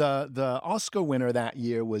 The Oscar winner that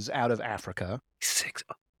year was Out of Africa. 6.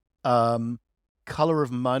 Color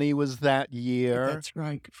of Money was that year. That's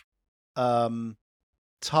right.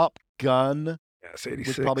 Top Gun Yes, was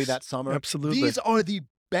 86. probably that summer. Absolutely. These are the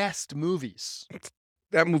best movies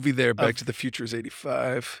That movie there, Back to the Future, is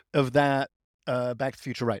 85. of that Back to the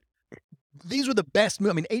Future, right? These were the best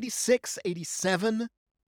movies. I mean, 86, 87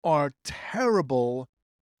 are terrible,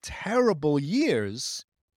 terrible years.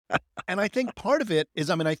 And I think part of it is,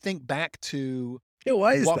 I think back to Yeah,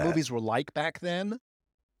 why is what that? movies were like back then.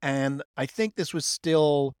 And I think this was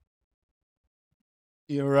still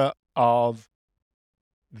era of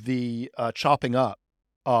the chopping up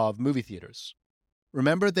of movie theaters.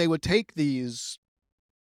 Remember, they would take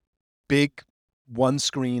big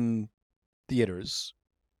one-screen theaters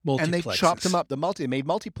and they chopped them up. They made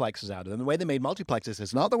multiplexes out of them. The way they made multiplexes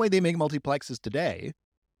is not the way they make multiplexes today,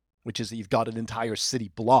 which is that you've got an entire city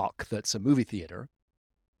block that's a movie theater.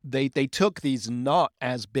 They took these not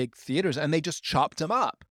as big theaters and they just chopped them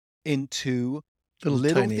up into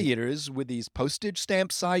little theaters with these postage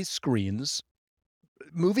stamp size screens.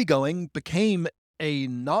 Moviegoing became a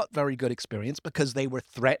not very good experience because they were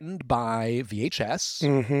threatened by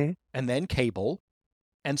VHS and then cable.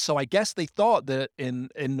 And so I guess they thought that in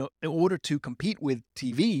order to compete with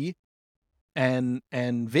TV and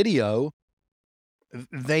video,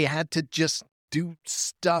 they had to just do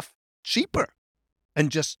stuff cheaper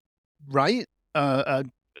and just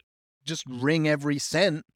just wring every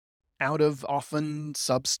cent out of often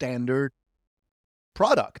substandard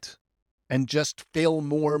product and just fill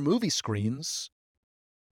more movie screens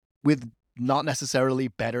with not necessarily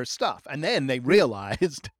better stuff. And then they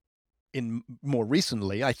realized more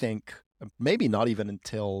recently, I think, maybe not even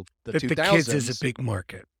until the 2000s. The kids is a big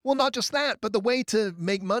market. Well, not just that, but the way to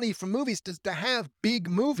make money from movies is to have big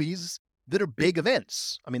movies that are big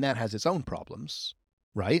events. I mean, that has its own problems,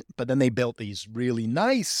 right? But then they built these really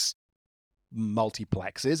nice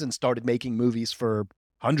multiplexes and started making movies for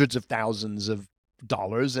hundreds of thousands of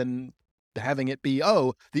dollars and having it be,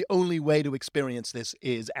 the only way to experience this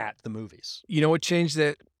is at the movies. You know what changed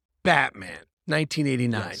that? Batman,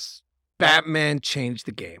 1989. Yes. Batman changed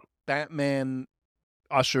the game. Batman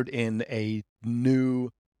ushered in a new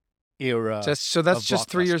era. That's just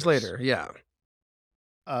 3 years blockbusters. later. Yeah.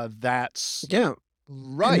 That's Yeah.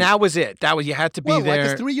 right. And that was it. You had to be there.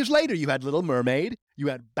 Like 3 years later, you had Little Mermaid, you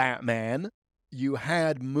had Batman, you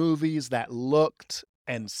had movies that looked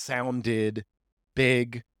and sounded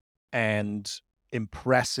big and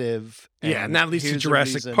impressive. And that leads to here's a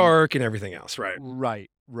Jurassic reason- Park and everything else, right?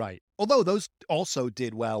 Right. Although those also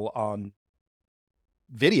did well on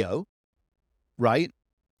video, right?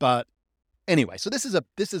 But anyway, so this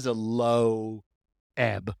is a low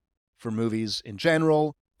ebb for movies in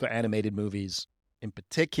general, for animated movies in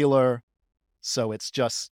particular. So it's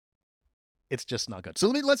just not good. So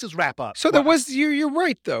let's just wrap up. So there was, you're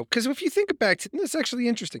right though, because if you think back to, this is actually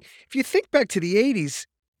interesting. If you think back to the 80s,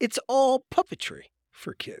 it's all puppetry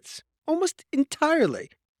for kids, almost entirely.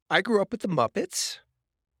 I grew up with the Muppets.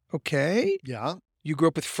 Okay. Yeah. You grew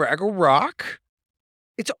up with Fraggle Rock.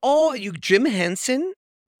 It's all Jim Henson.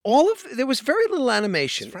 There was very little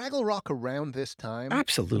animation. Is Fraggle Rock around this time?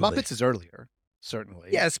 Absolutely. Muppets is earlier, certainly.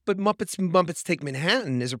 Yes, but Muppets Take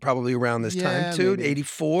Manhattan is probably around this time too. maybe.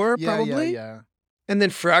 84 probably. Yeah. And then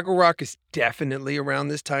Fraggle Rock is definitely around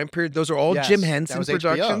this time period. Those are all Yes, Jim that Henson was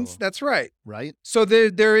productions. HBO. That's right. Right? So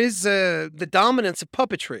there is the dominance of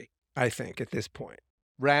puppetry, I think, at this point.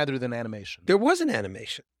 Rather than animation. There was an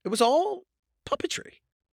animation. It was all puppetry.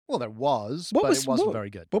 Well, there was, What but was- it wasn't what-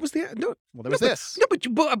 very good. What was the no? Well, there was but- this.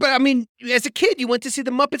 No, but I mean, as a kid, you went to see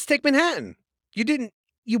the Muppets Take Manhattan.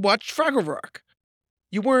 You watched Fraggle Rock.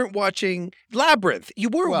 You weren't watching Labyrinth. You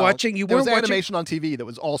weren't Well, watching. You there was weren't watching. animation on TV that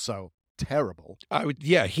was also terrible.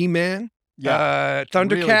 He-Man. Yeah.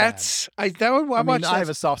 Thundercats. I watched. I have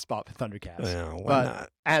a soft spot for Thundercats. Well, why but not?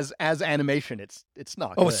 as animation, it's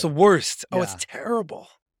not Oh, good. it's the worst. Oh, it's Yeah. terrible.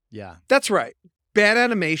 Yeah. That's right. Bad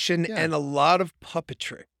animation Yeah. and a lot of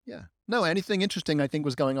puppetry. Yeah. No, anything interesting I think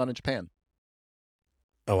was going on in Japan.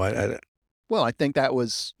 Oh, Well, I think that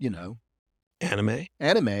was,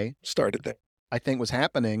 anime started there. I think was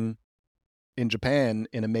happening in Japan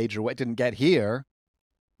in a major way. It didn't get here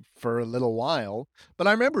for a little while. But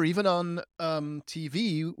I remember even on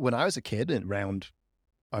TV when I was a kid and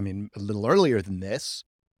a little earlier than this,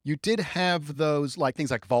 you did have those things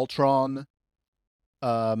like Voltron.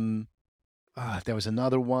 There was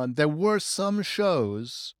another one. There were some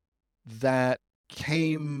shows that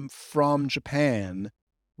came from Japan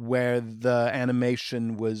where the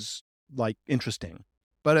animation was interesting,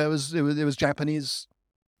 but it was Japanese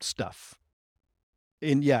stuff.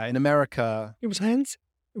 In America, It was Henson.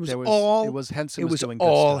 It was Henson It was doing good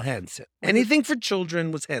all stuff. Henson. Anything for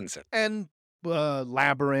children was Henson. And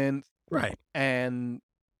Labyrinth Right. and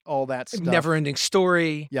all that stuff. Never ending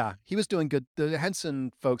story. Yeah, he was doing good. The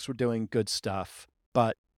Henson folks were doing good stuff,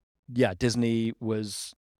 but yeah, Disney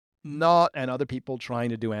was not, and other people trying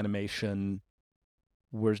to do animation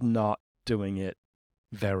were not doing it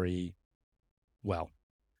very well.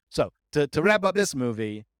 So to wrap up this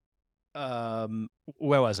movie,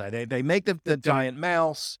 where was I? They make the giant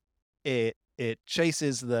mouse. It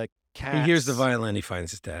chases the cats. He hears the violin. He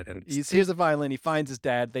finds his dad. And He hears the violin. He finds his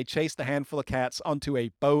dad. They chase the handful of cats onto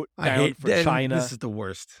a boat bound for that. China. This is the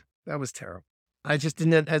worst. That was terrible. I just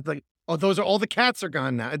didn't. Those are all the cats are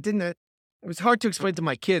gone now. It was hard to explain to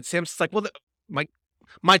my kids. Sam's just like, well,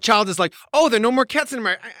 my child is like, oh, there are no more cats in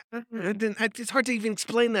America. It's hard to even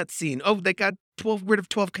explain that scene. Oh, they got rid of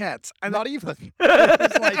 12 cats. Not even.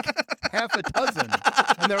 It's like half a dozen.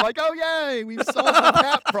 And they're like, oh, yay, we've solved the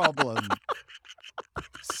cat problem.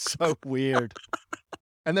 So weird.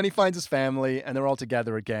 And then he finds his family, and they're all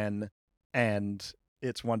together again, and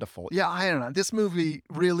it's wonderful. Yeah, I don't know. This movie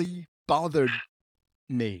really bothered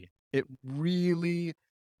me. It really...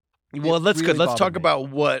 Well, let's really Let's talk bothered me. about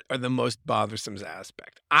what are the most bothersome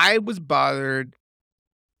aspect. I was bothered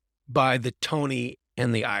by the Tony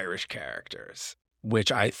and the Irish characters,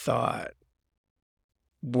 which I thought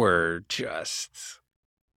were just...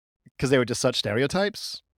 Because they were just such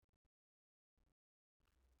stereotypes?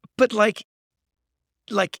 But like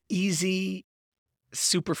easy,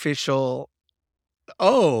 superficial.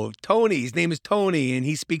 Oh, Tony, his name is Tony, and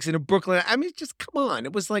he speaks in a Brooklyn. I mean, just come on.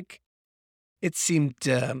 It was it seemed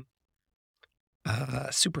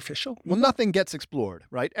superficial. Well, nothing gets explored,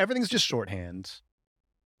 right? Everything's just shorthand.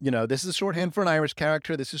 This is shorthand for an Irish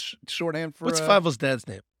character. This is shorthand for... What's Fievel's dad's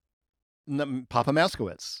name? Papa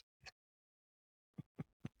Mouskowitz.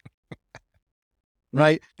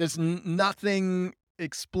 Right? There's nothing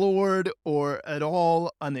explored or at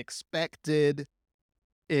all unexpected.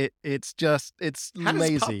 It's How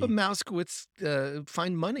lazy. does Papa Mouskowitz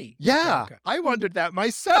find money? Yeah, I wondered that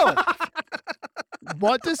myself.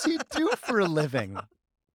 What does he do for a living?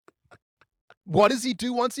 What does he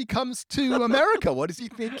do once he comes to America? What does he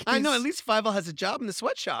think? I know. At least Fievel has a job in the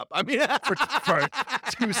sweatshop. I mean, for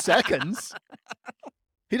 2 seconds.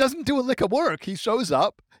 He doesn't do a lick of work. He shows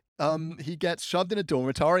up, he gets shoved in a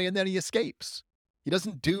dormitory, and then he escapes. He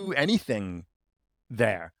doesn't do anything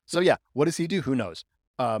there. So yeah, what does he do? Who knows?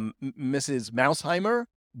 Mrs. Mouseheimer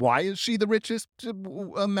Why is she the richest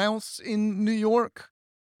mouse in New York?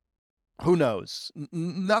 Who knows?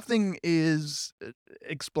 Nothing is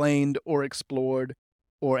explained or explored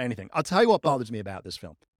or anything. I'll tell you what bothers me about this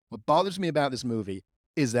film. What bothers me about this movie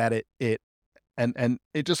is that it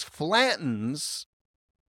just flattens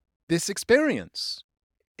this experience.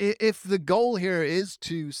 If the goal here is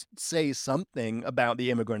to say something about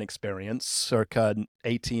the immigrant experience circa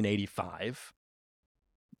 1885,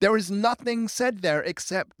 there is nothing said there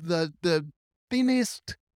except the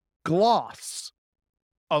thinnest gloss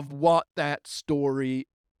of what that story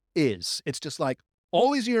is. It's just like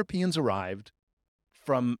all these Europeans arrived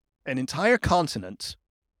from an entire continent,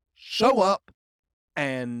 show up,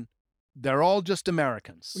 and they're all just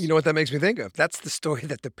Americans. You know what that makes me think of? That's the story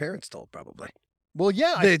that the parents told, probably. Well,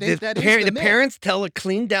 yeah, I think that is the myth. Parents tell a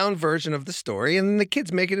cleaned down version of the story, and then the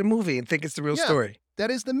kids make it a movie and think it's the real story. That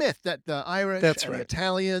is the myth, that the Irish and the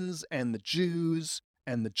Italians and the Jews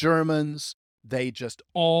and the Germans, they just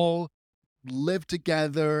all live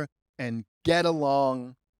together and get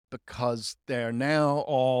along because they're now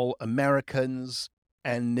all Americans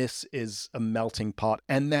and this is a melting pot.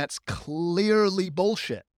 And that's clearly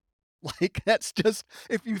bullshit. Like, that's just,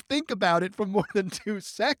 if you think about it for more than 2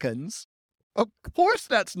 seconds, of course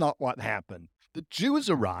that's not what happened. The Jews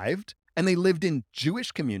arrived and they lived in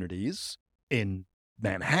Jewish communities in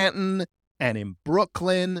Manhattan and in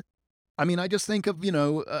Brooklyn. I mean, I just think of, when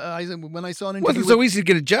I saw an interview. Well, it's so easy to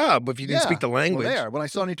get a job if you didn't speak the language. Well, when I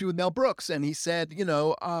saw an interview with Mel Brooks and he said,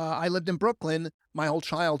 I lived in Brooklyn my whole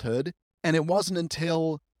childhood, and it wasn't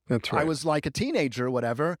until I was like a teenager or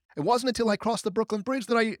whatever. It wasn't until I crossed the Brooklyn Bridge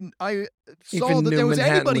that I saw Even that there was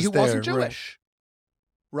Manhattan anybody was who there, wasn't Jewish.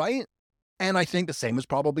 Right? And I think the same is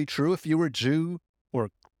probably true if you were Jew or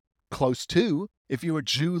close to, if you were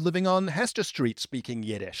Jew living on Hester Street speaking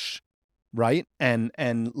Yiddish, right? And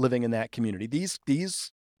living in that community.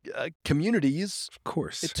 These communities, of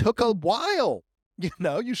course, it took a while.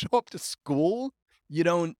 You show up to school, you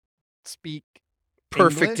don't speak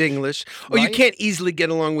perfect English. Right? Oh, you can't easily get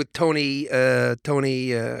along with Tony,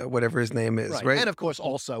 whatever his name is, right? And of course,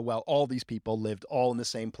 also, all these people lived all in the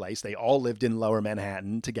same place. They all lived in Lower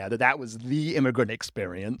Manhattan together. That was the immigrant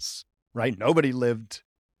experience, right? Nobody lived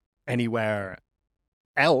anywhere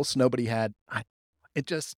else. Nobody had.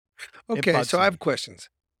 Okay, so I have questions.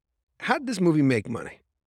 How did this movie make money?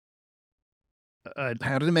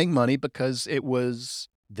 How did it make money? Because it was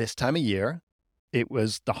this time of year. It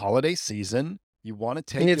was the holiday season. You want to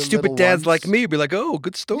take and your stupid dads like me be like, oh,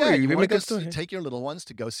 good story. Yeah, you want to take your little ones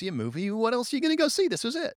to go see a movie. What else are you going to go see? This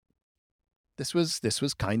was it. This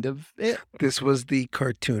was kind of it. This was the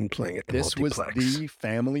cartoon playing at the multiplex. This was the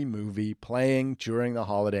family movie playing during the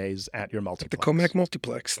holidays at your multiplex. At the Comac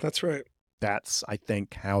multiplex. That's right. That's, I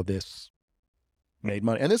think, how this made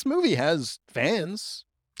money. And this movie has fans.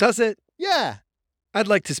 Does it? Yeah. I'd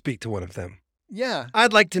like to speak to one of them. Yeah.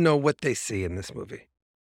 I'd like to know what they see in this movie.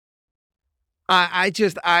 I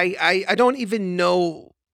don't even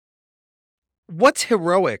know what's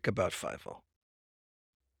heroic about Fievel.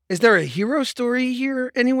 Is there a hero story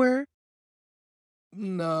here anywhere?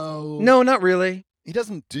 No. No, not really. He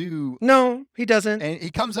doesn't do... No, he doesn't. And he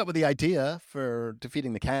comes up with the idea for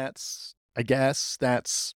defeating the cats. I guess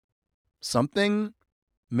that's something.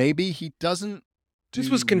 Maybe he doesn't do This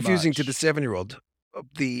was confusing much to the 7-year-old.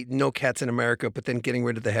 The no cats in America, but then getting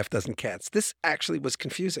rid of the half dozen cats. This actually was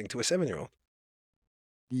confusing to a 7-year-old.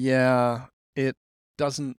 Yeah, it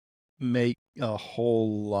doesn't make a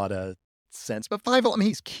whole lot of sense. But Fievel, I mean,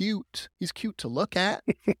 he's cute. He's cute to look at.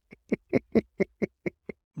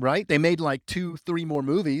 Right? They made like 2-3 more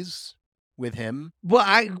movies with him. Well,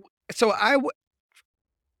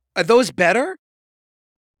 are those better?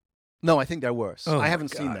 No, I think they're worse. Oh I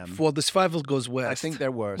haven't God. seen them. Well, this Fievel Goes West. I think they're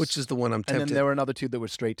worse. Which is the one I'm tempted. And then there were another 2 that were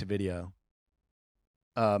straight to video.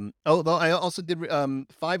 Although I also did,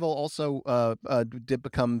 Fievel also did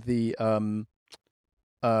become the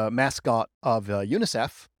mascot of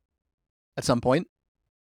UNICEF at some point.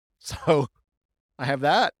 So I have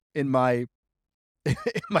that in my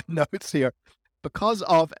notes here. Because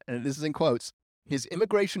of, and this is in quotes, his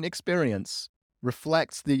immigration experience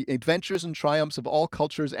reflects the adventures and triumphs of all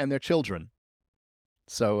cultures and their children.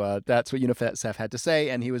 So that's what UNICEF had to say,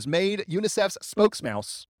 and he was made UNICEF's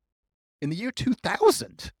spokesmouse in the year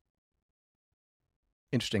 2000.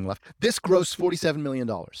 Interesting left. This grossed $47 million.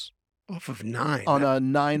 Off of 9. On a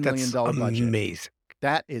 $9 million budget. Amazing.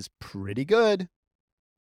 That is pretty good.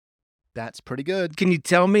 That's pretty good. Can you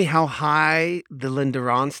tell me how high the Linda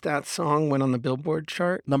Ronstadt song went on the Billboard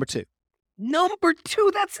chart? Number 2. Number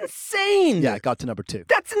 2? That's insane. Yeah, it got to number 2.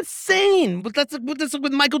 That's insane. But that's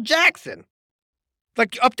with Michael Jackson.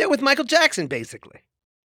 Like up there with Michael Jackson, basically.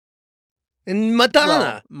 And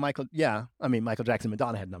Madonna. Well, Michael Jackson and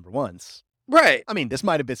Madonna had number ones. Right. I mean, this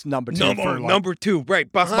might have been number two for like, number two.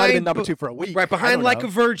 Right. This might have been number two for a week. Right. Behind Like a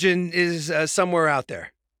Virgin is Somewhere Out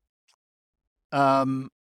There.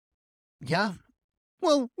 Yeah.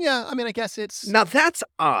 Well, yeah. I mean, I guess it's... Now, that's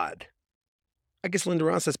odd. I guess Linda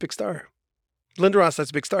Ronstadt's Big Star. Linda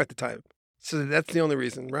Ronstadt's Big Star at the time. So that's the only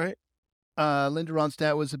reason, right? Linda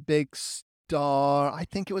Ronstadt was a big star. I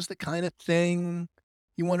think it was the kind of thing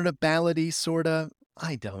you wanted a ballady sort of...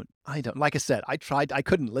 I don't. Like I said, I tried. I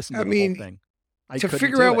couldn't listen to the whole thing. To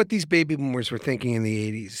figure out what these baby boomers were thinking in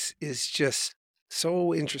the 80s is just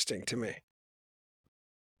so interesting to me.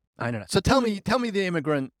 I don't know. So tell me the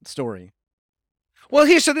immigrant story. Well,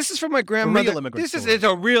 so this is from my grandmother. Real immigrant story. It's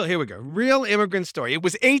a real, here we go. Real immigrant story. It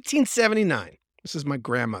was 1879. This is my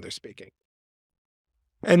grandmother speaking.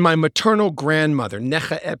 And my maternal grandmother,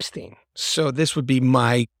 Necha Epstein. So this would be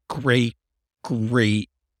my great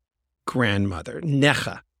grandmother.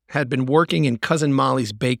 Necha had been working in Cousin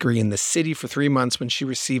Molly's bakery in the city for 3 months when she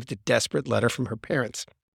received a desperate letter from her parents.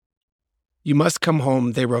 "You must come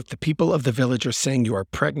home," they wrote. "The people of the village are saying you are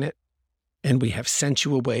pregnant, and we have sent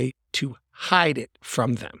you away to hide it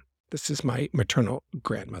from them." This is my maternal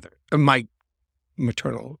grandmother, my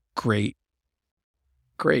maternal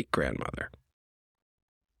great-great-grandmother.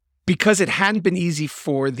 Because it hadn't been easy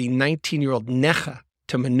for the 19-year-old Necha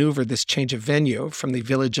to maneuver this change of venue from the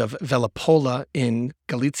village of Velapola in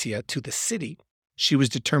Galicia to the city, she was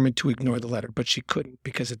determined to ignore the letter, but she couldn't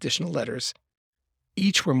because additional letters,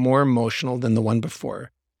 each were more emotional than the one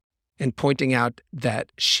before, and pointing out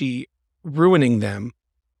that she, ruining them,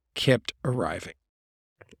 kept arriving.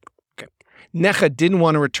 Okay. Necha didn't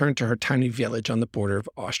want to return to her tiny village on the border of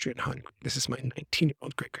Austria and Hungary. This is my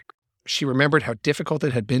 19-year-old great-great-great. She remembered how difficult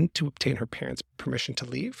it had been to obtain her parents' permission to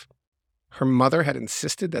leave. Her mother had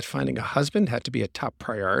insisted that finding a husband had to be a top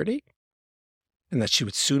priority and that she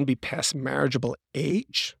would soon be past marriageable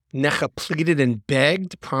age. Necha pleaded and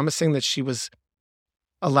begged, promising that she was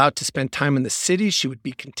allowed to spend time in the city. She would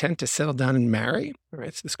be content to settle down and marry. All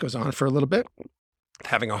right, so this goes on for a little bit,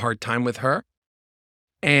 having a hard time with her.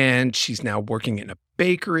 And she's now working in a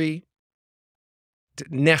bakery.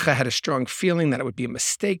 Necha had a strong feeling that it would be a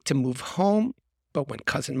mistake to move home. But when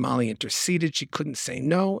Cousin Molly interceded, she couldn't say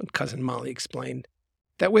no, and Cousin Molly explained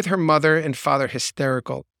that with her mother and father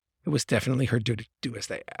hysterical, it was definitely her duty to do as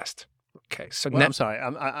they asked. Okay, so I'm sorry,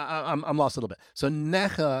 I'm lost a little bit. So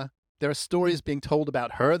Necha, there are stories being told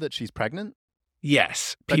about her that she's pregnant.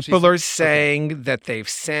 Yes, people are saying that they've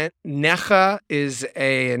sent. Necha is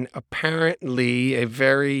apparently a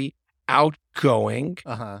very outgoing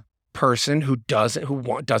person who doesn't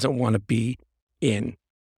want to be in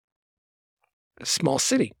a small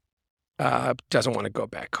city, doesn't want to go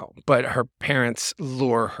back home, but her parents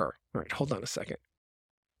lure her. All right, hold on a second.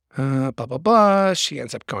 Blah, blah, blah. She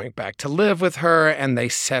ends up going back to live with her, and they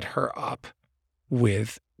set her up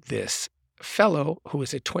with this fellow who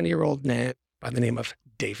is a 20-year-old man by the name of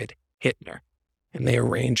David Hittner, and they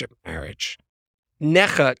arrange a marriage.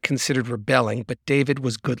 Necha considered rebelling, but David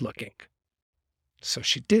was good-looking, so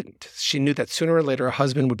she didn't. She knew that sooner or later a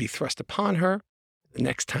husband would be thrust upon her. The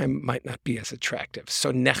next time might not be as attractive.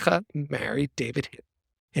 So Necha married David Hitt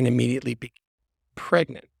and immediately became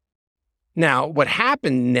pregnant. Now, what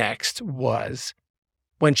happened next was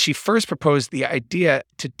when she first proposed the idea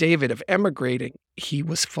to David of emigrating, he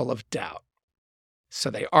was full of doubt. So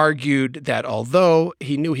they argued that although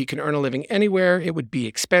he knew he could earn a living anywhere, it would be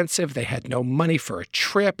expensive. They had no money for a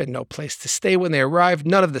trip and no place to stay when they arrived.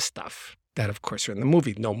 None of the stuff that, of course, are in the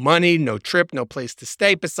movie. No money, no trip, no place to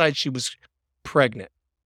stay. Besides, she was pregnant.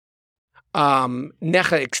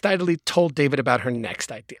 Necha excitedly told David about her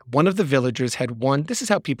next idea. One of the villagers had won, this is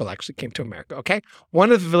how people actually came to America, okay?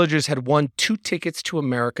 One of the villagers had won 2 tickets to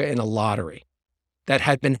America in a lottery that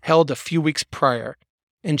had been held a few weeks prior,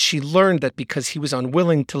 and she learned that because he was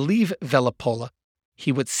unwilling to leave Velapola,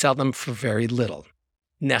 he would sell them for very little.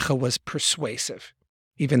 Necha was persuasive.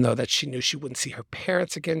 Even though that she knew she wouldn't see her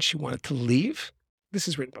parents again, she wanted to leave. This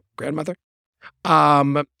is written by my grandmother.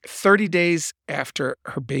 30 days after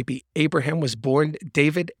her baby Abraham was born,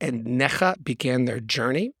 David and Necha began their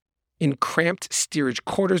journey. In cramped steerage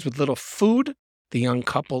quarters with little food, the young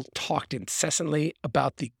couple talked incessantly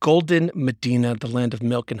about the golden Medina, the land of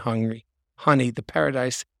milk and honey, the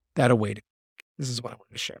paradise that awaited. This is what I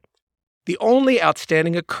wanted to share. The only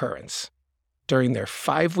outstanding occurrence during their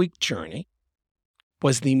 5-week journey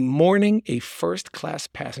was the morning a first-class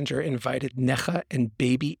passenger invited Necha and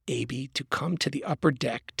baby Abi to come to the upper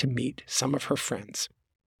deck to meet some of her friends.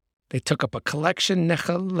 They took up a collection,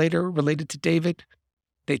 Necha later related to David.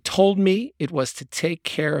 They told me it was to take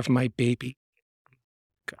care of my baby.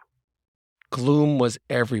 Gloom was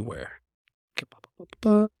everywhere.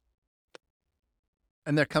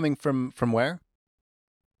 And they're coming from where?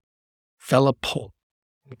 Velopol,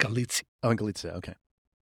 Galicia. Oh, in Galicia. Okay.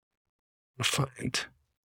 Find.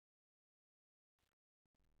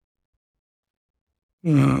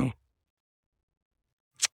 No.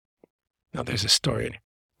 Now there's a story to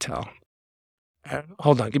tell.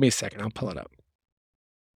 Hold on, give me a second. I'll pull it up.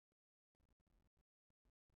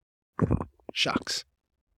 Shucks.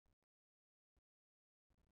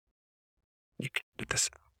 You can do this.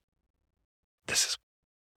 This is.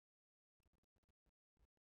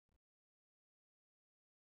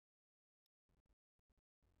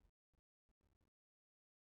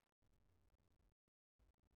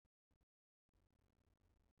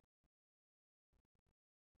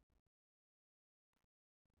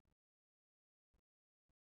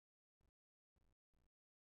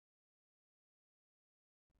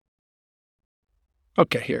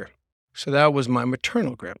 Okay, here. So that was my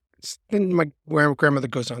maternal grandparents. Then my grandmother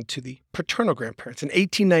goes on to the paternal grandparents. In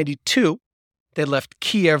 1892, they left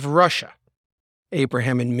Kiev, Russia,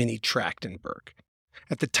 Abraham and Minnie Trachtenberg.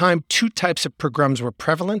 At the time, two types of pogroms were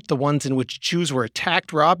prevalent, the ones in which Jews were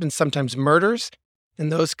attacked, robbed, and sometimes murdered,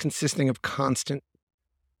 and those consisting of constant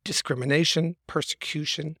discrimination,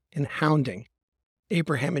 persecution, and hounding.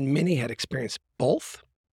 Abraham and Minnie had experienced both.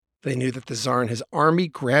 They knew that the Tsar and his army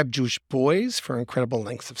grabbed Jewish boys for incredible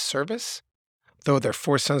lengths of service. Though their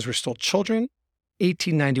four sons were still children,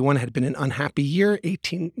 1891 had been an unhappy year.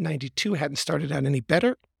 1892 hadn't started out any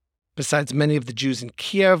better. Besides, many of the Jews in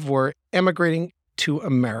Kiev were emigrating to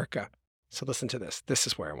America. So listen to this. This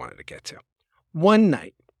is where I wanted to get to.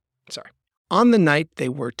 On the night they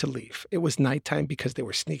were to leave, it was nighttime because they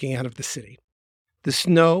were sneaking out of the city. The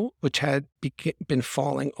snow, which had been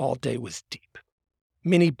falling all day, was deep.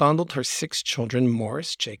 Minnie bundled her 6 children,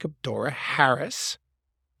 Morris, Jacob, Dora, Harris,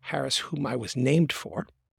 whom I was named for,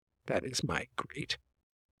 that is my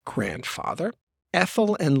great-grandfather,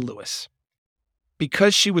 Ethel, and Louis.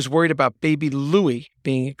 Because she was worried about baby Louis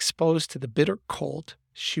being exposed to the bitter cold,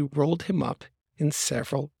 she rolled him up in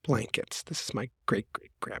several blankets. This is my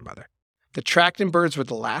great-great-grandmother. The Trachtenbergs were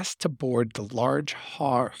the last to board the large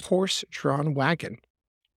horse-drawn wagon.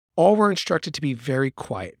 All were instructed to be very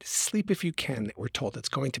quiet. Sleep if you can, they were told. It's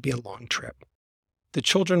going to be a long trip. The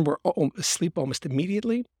children were asleep almost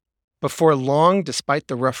immediately. Before long, despite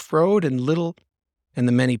the rough road and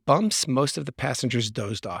the many bumps, most of the passengers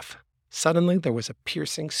dozed off. Suddenly, there was a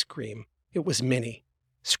piercing scream. It was Minnie,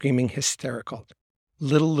 screaming hysterical.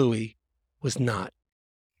 Little Louis was not.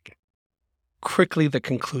 Quickly, the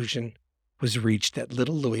conclusion was reached that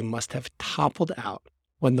little Louis must have toppled out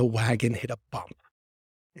when the wagon hit a bump.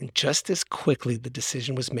 And just as quickly, the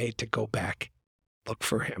decision was made to go back, look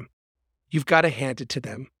for him. You've got to hand it to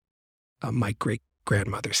them, my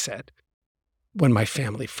great-grandmother said, when my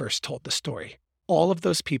family first told the story. All of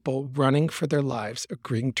those people running for their lives,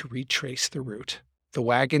 agreeing to retrace the route. The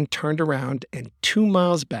wagon turned around, and 2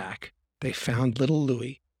 miles back, they found little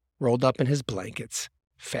Louis rolled up in his blankets,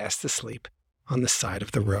 fast asleep on the side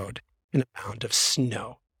of the road in a mound of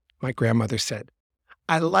snow. My grandmother said,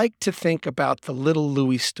 I like to think about the little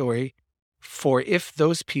Louis story, for if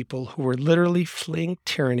those people who were literally fleeing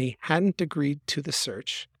tyranny hadn't agreed to the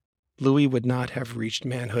search, Louis would not have reached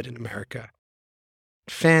manhood in America.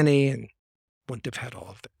 Fanny and wouldn't have had all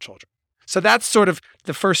of their children. So that's sort of,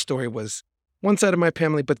 the first story was one side of my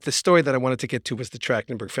family, but the story that I wanted to get to was the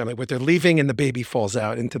Trachtenberg family, where they're leaving and the baby falls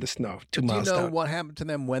out into the snow 2 miles down. Do you know what happened to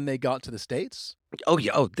them when they got to the States? Oh,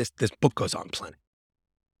 yeah. Oh, this book goes on plenty.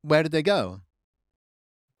 Where did they go?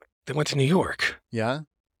 They went to New York. Yeah?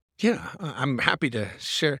 Yeah, I'm happy to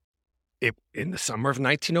share. In the summer of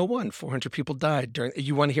 1901, 400 people died during,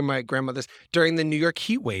 you want to hear my grandmother's, during the New York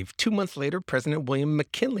heat wave. 2 months later, President William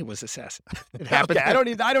McKinley was assassinated. It happened. Okay, I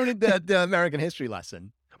don't need the American history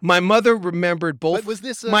lesson. My mother remembered both. But was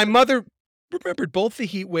this My mother remembered both the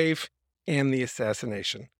heat wave and the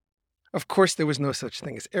assassination. Of course, there was no such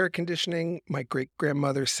thing as air conditioning, my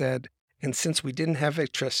great-grandmother said. And since we didn't have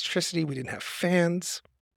electricity, we didn't have fans.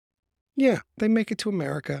 Yeah, they make it to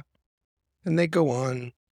America, and they go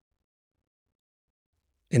on.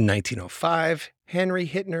 In 1905, Henry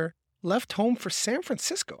Hittner left home for San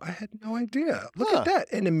Francisco. I had no idea. Look at that.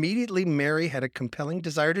 And immediately Mary had a compelling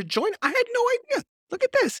desire to join. I had no idea. Look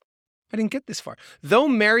at this. I didn't get this far. Though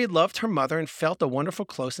Mary loved her mother and felt a wonderful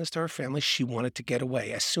closeness to her family, she wanted to get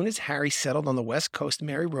away. As soon as Harry settled on the West Coast,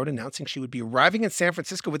 Mary wrote announcing she would be arriving in San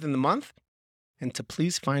Francisco within the month and to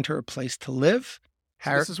please find her a place to live.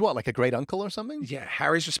 This is what, like a great uncle or something? Yeah,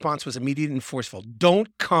 Harry's response was immediate and forceful. Don't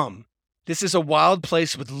come. This is a wild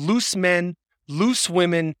place with loose men, loose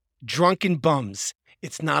women, drunken bums.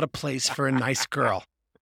 It's not a place for a nice girl.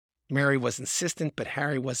 Mary was insistent, but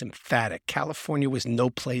Harry was emphatic. California was no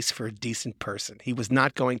place for a decent person. He was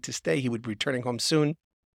not going to stay. He would be returning home soon.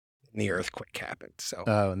 And the earthquake happened. So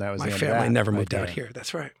and that was my the end family of that never moved idea. out here.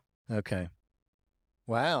 That's right. Okay.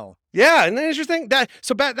 Wow. Yeah, isn't that interesting? That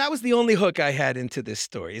was the only hook I had into this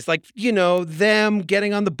story. It's like, them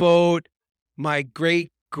getting on the boat, my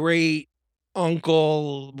great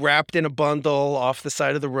uncle wrapped in a bundle off the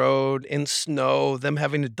side of the road in snow, them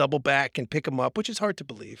having to double back and pick him up, which is hard to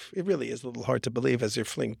believe. It really is a little hard to believe as they're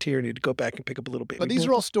fleeing tyranny to go back and pick up a little baby. But these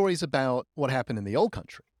are all stories about what happened in the old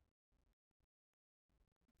country.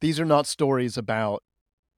 These are not stories about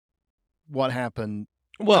what happened.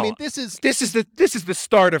 Well, I mean, this is the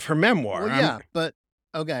start of her memoir. Well, yeah, but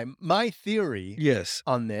okay. My theory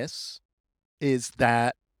on this is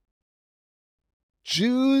that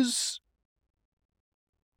Jews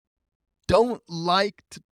don't like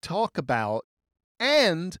to talk about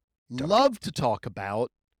and love to talk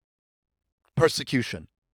about persecution.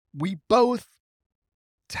 We both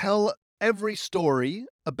tell every story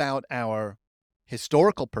about our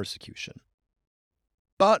historical persecution.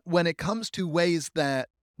 But when it comes to ways that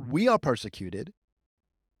we are persecuted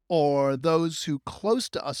or those who close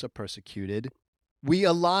to us are persecuted, we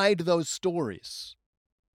elide those stories.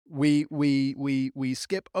 We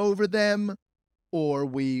skip over them or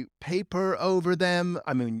we paper over them.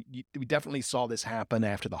 I mean, we definitely saw this happen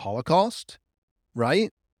after the Holocaust,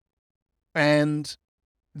 right? And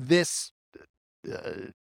this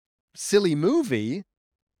silly movie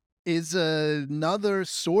is another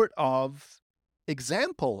sort of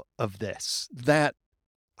example of this, that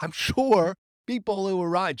I'm sure people who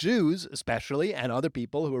arrived, Jews especially, and other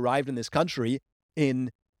people who arrived in this country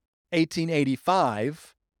in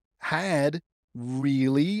 1885 had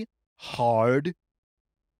really hard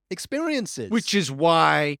experiences. Which is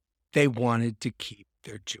why they wanted to keep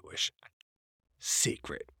their Jewish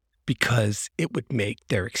secret, because it would make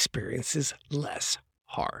their experiences less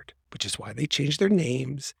hard, which is why they changed their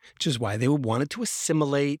names, which is why they wanted to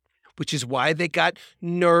assimilate, which is why they got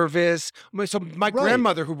nervous. So my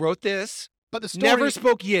grandmother, who wrote this, but the story never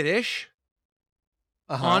spoke Yiddish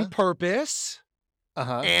on purpose.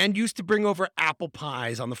 And used to bring over apple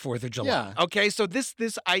pies on the 4th of July. Yeah. Okay, so this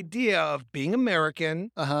idea of being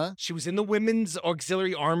American, she was in the Women's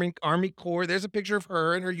Auxiliary Army Corps. There's a picture of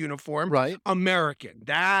her in her uniform. Right. American.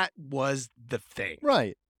 That was the thing.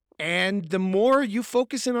 Right. And the more you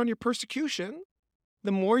focus in on your persecution,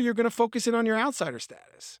 the more you're going to focus in on your outsider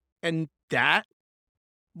status. And that...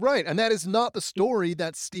 Right, and that is not the story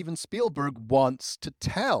that Steven Spielberg wants to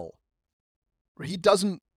tell. He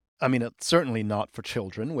doesn't... I mean, it's certainly not for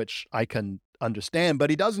children, which I can understand,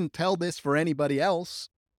 but he doesn't tell this for anybody else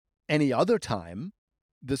any other time.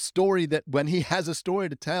 The story that, when he has a story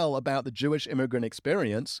to tell about the Jewish immigrant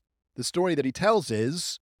experience, the story that he tells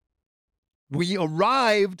is, we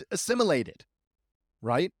arrived assimilated,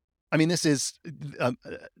 right? I mean, this is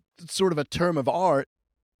sort of a term of art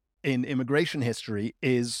in immigration history,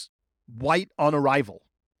 is white on arrival.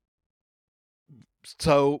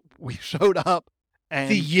 So we showed up. And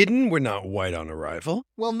the Yidden were not white on arrival.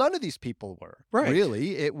 Well, none of these people were. Right.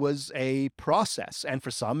 Really, it was a process. And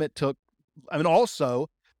for some, it took... I mean, also,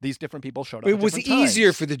 these different people showed up It at was different easier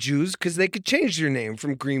times. for the Jews because they could change their name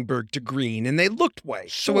from Greenberg to Green, and they looked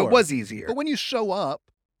white. Sure. So it was easier. But when you show up,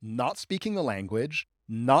 not speaking the language,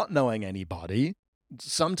 not knowing anybody,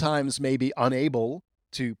 sometimes maybe unable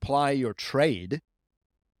to ply your trade,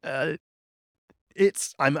 I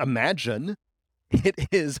imagine it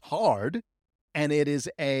is hard. And it is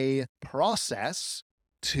a process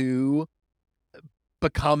to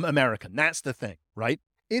become American. That's the thing, right?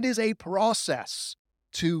 It is a process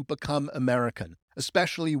to become American,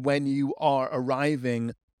 especially when you are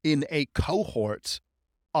arriving in a cohort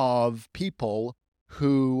of people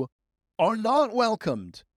who are not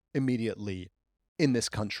welcomed immediately in this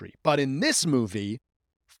country. But in this movie,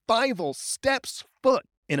 Fievel steps foot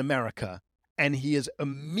in America and he is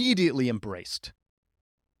immediately embraced.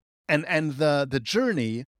 And the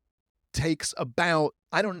journey takes about,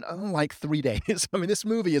 I don't know, like 3 days. I mean, this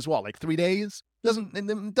movie is what, like 3 days?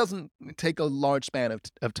 It doesn't take a large span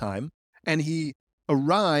of time. And he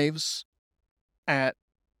arrives at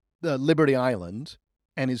the Liberty Island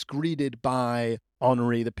and is greeted by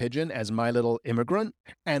Henri the pigeon as my little immigrant.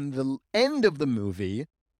 And the end of the movie,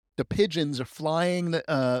 the pigeons are flying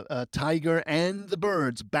the tiger and the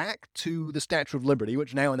birds back to the Statue of Liberty,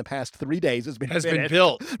 which now in the past 3 days has been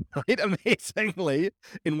built. Right? Amazingly,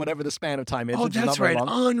 in whatever the span of time is. Oh, that's right.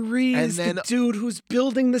 Henri is the dude who's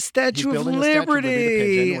building the Statue of Liberty.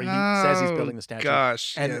 The pigeon, or he says he's building the statue.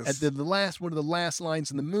 Gosh, and yes. One of the last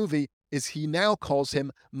lines in the movie is he now calls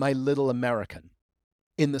him my little American.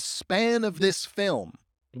 In the span of this film,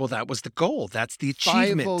 Well, that was the goal. That's the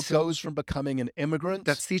achievement. Fievel goes from becoming an immigrant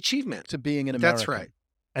That's the achievement. to being an American. That's right.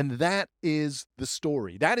 And that is the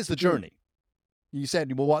story. That is the journey. You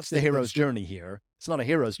said, well, what's the hero's journey here? It's not a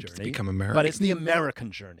hero's journey. To become American. But it's the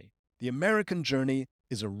American journey. The American journey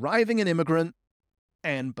is arriving an immigrant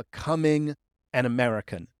and becoming an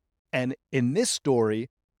American. And in this story,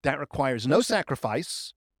 that requires no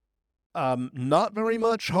sacrifice, not very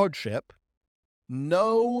much hardship,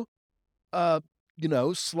 no,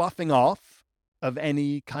 sloughing off of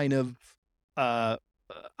any kind of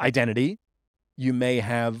identity you may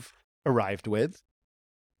have arrived with,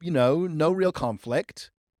 no real conflict.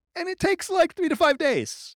 And it takes like 3 to 5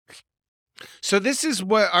 days. So this is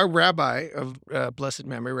what our rabbi of blessed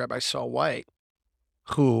memory, Rabbi Saul White,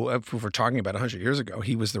 who, if we're talking about 100 years ago,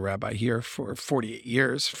 he was the rabbi here for 48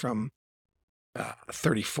 years, from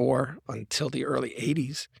 34 until the early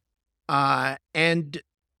 80s. And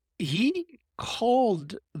he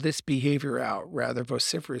called this behavior out rather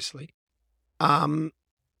vociferously.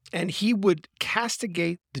 And he would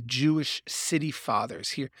castigate the Jewish city fathers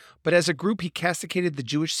here. But as a group, he castigated the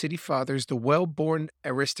Jewish city fathers, the well-born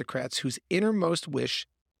aristocrats whose innermost wish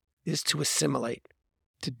is to assimilate,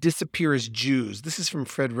 to disappear as Jews. This is from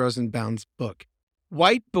Fred Rosenbaum's book.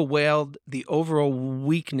 White bewailed the overall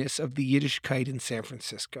weakness of the Yiddishkeit in San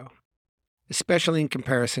Francisco, especially in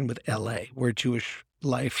comparison with L.A., where Jewish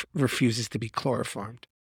life refuses to be chloroformed.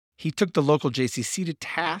 He took the local JCC to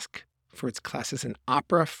task for its classes in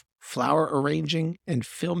opera, flower arranging, and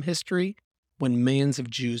film history when millions of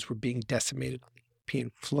Jews were being decimated on the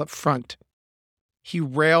European front. He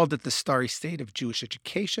railed at the starry state of Jewish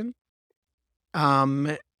education.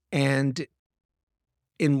 And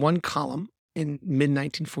in one column in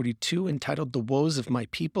mid-1942 entitled "The Woes of My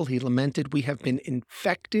People," he lamented, "We have been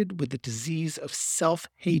infected with the disease of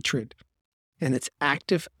self-hatred, and its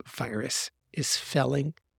active virus is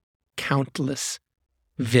felling countless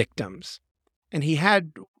victims." And he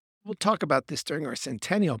had, we'll talk about this during our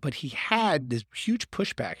centennial, but he had this huge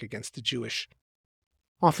pushback against the Jewish,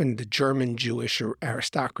 often the German Jewish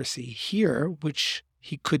aristocracy here, which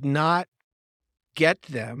he could not get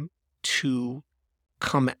them to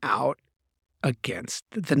come out against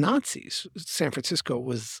the Nazis. San Francisco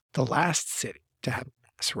was the last city to have a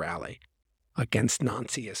mass rally against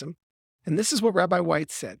Nazism. And this is what Rabbi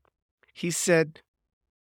White said. He said,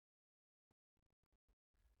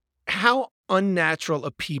 "How unnatural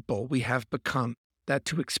a people we have become that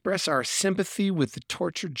to express our sympathy with the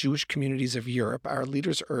tortured Jewish communities of Europe, our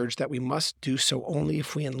leaders urge that we must do so only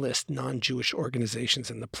if we enlist non-Jewish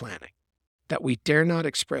organizations in the planning, that we dare not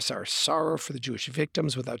express our sorrow for the Jewish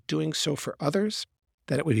victims without doing so for others,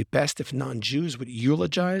 that it would be best if non-Jews would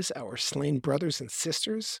eulogize our slain brothers and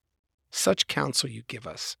sisters. Such counsel you give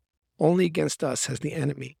us. Only against us has the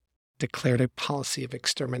enemy declared a policy of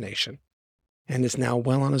extermination, and is now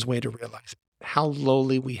well on his way to realize how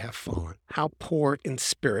lowly we have fallen, how poor in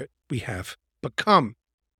spirit we have become."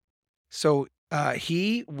 So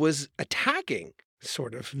he was attacking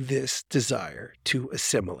sort of this desire to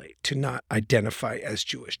assimilate, to not identify as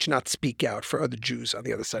Jewish, to not speak out for other Jews on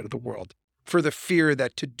the other side of the world, for the fear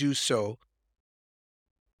that to do so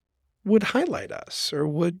would highlight us or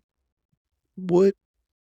would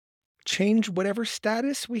change whatever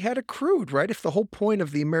status we had accrued, right? If the whole point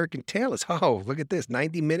of the American tale is, oh, look at this,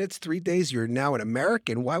 90 minutes, 3 days, you're now an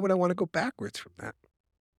American, why would I want to go backwards from that?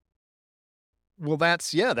 Well,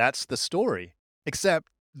 that's the story. Except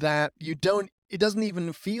that it doesn't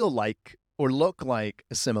even feel like or look like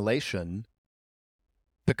assimilation,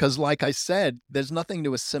 because like I said, there's nothing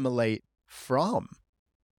to assimilate from.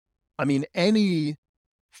 I mean, any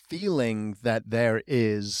feeling that there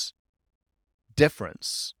is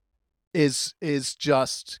difference is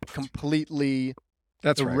just completely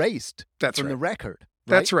erased from the record. Right?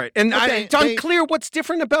 That's right. And it's unclear what's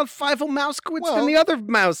different about Fievel Mouskowitz than the other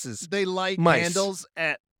mouses. They light candles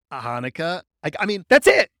at a Hannukah. I mean, that's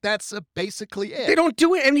it. That's basically it. They don't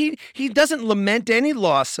do it, and he doesn't lament any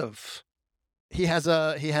loss of. He has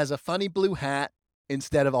a funny blue hat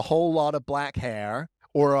instead of a whole lot of black hair.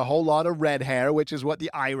 Or a whole lot of red hair, which is what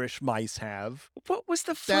the Irish mice have. What is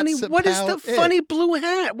the funny blue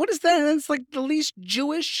hat? What is that? It's like the least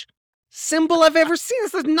Jewish symbol I've ever seen.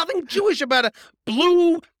 There's nothing Jewish about a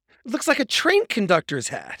blue, looks like a train conductor's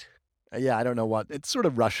hat. Yeah, I don't know what. It's sort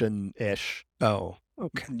of Russian-ish. Oh,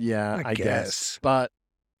 okay. Yeah, I guess. But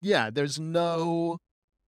yeah, there's no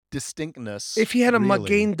distinctness. If he had a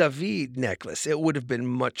Magen David necklace, it would have been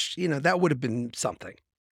much, that would have been something.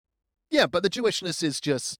 Yeah, but the Jewishness is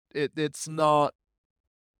just, it's not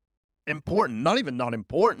important. Not even not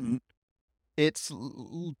important. It's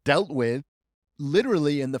dealt with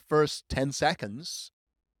literally in the first 10 seconds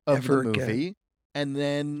of Ever the again. movie. And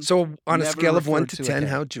then So on a never scale of 1 referred to to 10, again.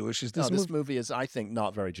 how Jewish is No, this this movie? movie is, I think,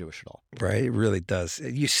 not very Jewish at all. Right, it really does.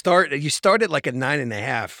 You start at like a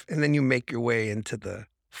 9.5, and then you make your way into the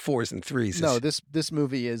 4s and 3s. No, this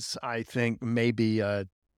movie is, I think, maybe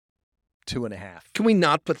 2.5 Can we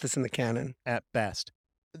not put this in the canon? at best.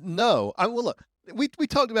 No, well, look, we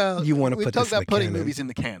talked about You want to we've put talked this in about the putting canon? movies in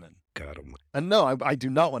the canon. God almighty. And no, I do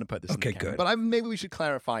not want to put this in Okay, the canon. good. But maybe we should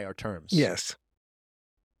clarify our terms. Yes.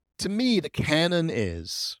 To me, the canon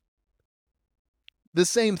is the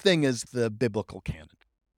same thing as the biblical canon.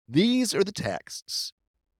 These are the texts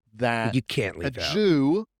that You can't a leave out.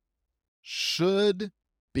 Jew should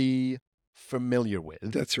be familiar with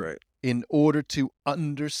That's right. in order to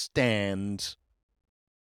understand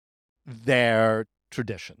their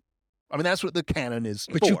tradition. I mean, that's what the canon is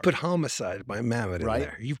But for. you put Homicide by Mamet Right.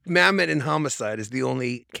 in there. Mamet and Homicide is the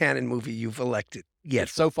only canon movie you've elected yet.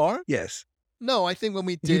 So far? Yes. No, I think when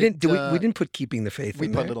we did... You didn't. We didn't put Keeping the Faith we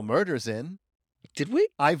in put there. Little Murders in. Did we?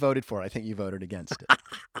 I voted for it. I think you voted against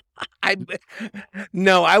it.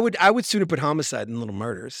 No, I would sooner put Homicide and Little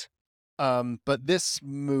Murders. But this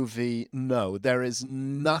movie, no, there is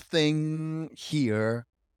nothing here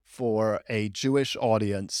for a Jewish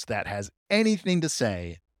audience that has anything to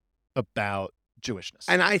say about Jewishness.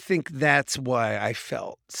 And I think that's why I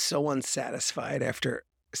felt so unsatisfied after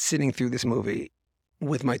sitting through this movie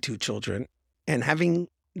with my 2 children and having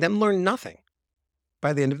them learn nothing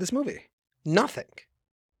by the end of this movie. Nothing.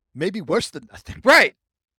 Maybe worse than nothing. Right.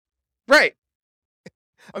 Right.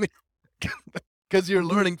 Because you're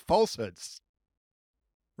learning falsehoods.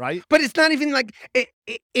 Right? But it's not even like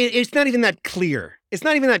it's not even that clear. It's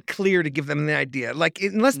not even that clear to give them the idea. Like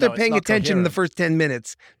unless they're No, it's paying not attention in the coherent. first 10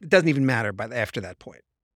 minutes, it doesn't even matter after that point.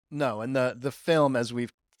 No, and the film, as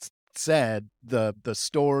we've said, the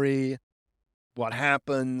story, what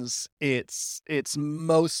happens, it's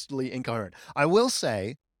mostly incoherent. I will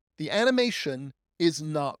say the animation is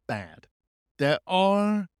not bad. There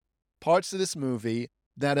are parts of this movie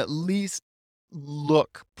that at least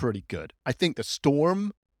look pretty good. I think the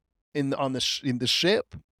storm in the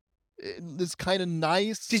ship is kind of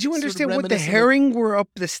nice. Did you sort of understand what the reminiscent of- herring were up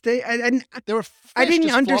the stage? There were fish I didn't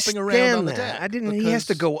just flopping understand around on the that. deck I didn't. He has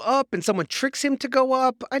to because- go up, and someone tricks him to go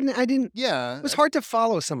up. I didn't. Yeah, It was hard to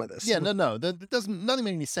follow some of this. Yeah, no, that doesn't nothing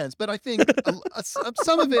make any sense. But I think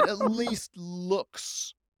some of it at least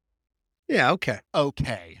looks Yeah. Okay.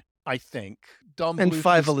 okay. I think Don And Bluth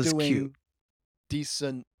Fievel is doing cute.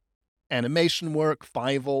 decent animation work.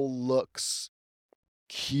 Fievel looks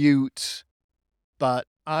cute, but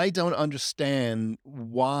I don't understand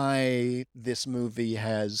why this movie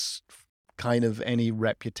has kind of any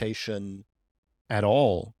reputation at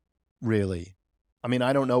all. Really, I mean,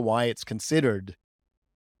 I don't know why it's considered.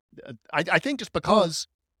 I think just because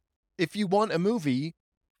if you want a movie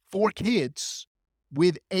for kids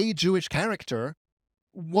with a Jewish character,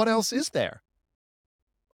 what else is there?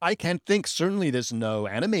 I can't think, certainly there's no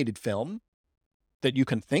animated film that you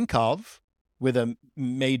can think of with a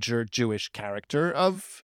major Jewish character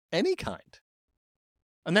of any kind.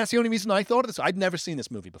 And that's the only reason I thought of this. I'd never seen this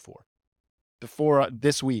movie before. Before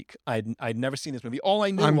this week, I'd never seen this movie. All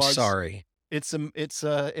I knew I'm was sorry. it's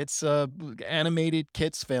a animated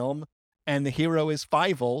kids film, and the hero is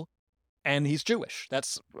Fievel, and he's Jewish.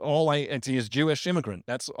 That's all and he's a Jewish immigrant.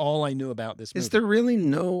 That's all I knew about this movie. Is there really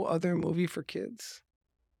no other movie for kids?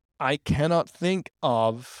 I cannot think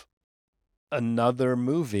of another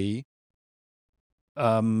movie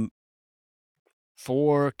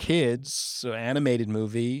for kids, so animated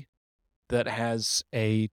movie that has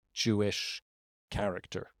a Jewish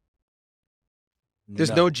character.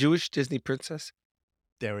 There's no Jewish Disney princess?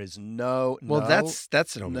 There is no. Well, no,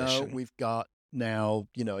 that's an no. omission. We've got now,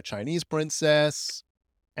 a Chinese princess,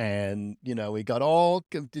 and we got all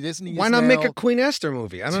Disney. Why is not make now- a Queen Esther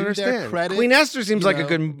movie? I don't to their understand. credit, Queen Esther seems you like a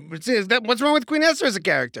know- good. What's wrong with Queen Esther as a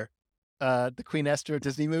character? the Queen Esther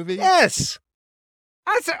Disney movie? Yes.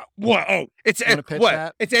 What? Oh, it's wanna pitch what?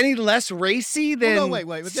 that? It's any less racy than Well, no, wait.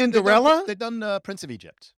 They've done- Cinderella? They've done Prince of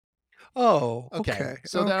Egypt. Oh, Okay. okay.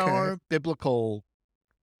 So there okay. are biblical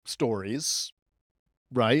stories,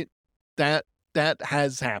 right? That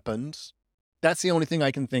has happened. That's the only thing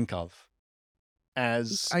I can think of.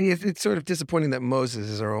 It's sort of disappointing that Moses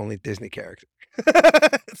is our only Disney character.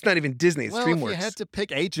 It's not even Disney. It's well, DreamWorks. if you had to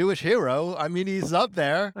pick a Jewish hero, I mean, he's up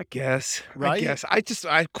there. I guess. Right? I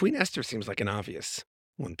guess. Queen Esther seems like an obvious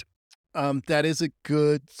one. That is a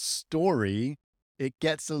good story. It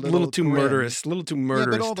gets a A little too grim. murderous. A little too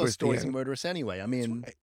murderous. Yeah, but all those towards the stories are end. murderous anyway. I mean, That's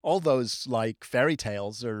right. all those like fairy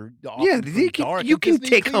tales are Yeah, often pretty dark. you and can Disney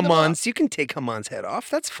take cleaned them up. Haman's head off.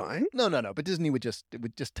 That's fine. No. But Disney would just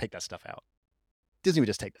take that stuff out. Disney would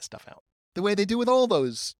just take that stuff out. The way they do with all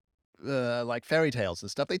those like fairy tales and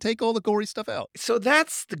stuff. They take all the gory stuff out. So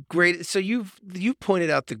that's the great. So you've pointed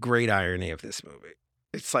out the great irony of this movie.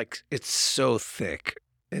 It's like it's so thick,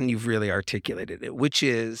 and you've really articulated it, which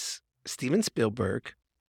is Steven Spielberg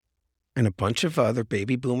and a bunch of other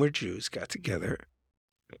baby boomer Jews got together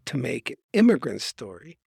to make an immigrant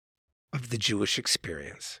story of the Jewish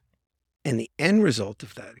experience. And the end result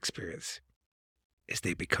of that experience is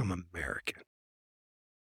they become American.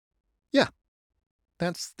 Yeah.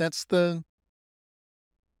 That's the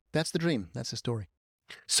dream. That's the story.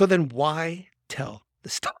 So then why tell the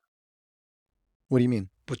story? What do you mean?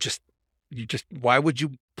 But why would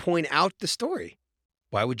you point out the story?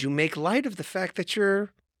 Why would you make light of the fact that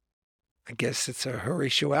I guess it's a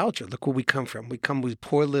Horatio Alger. Look where we come from. We come with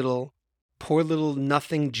poor little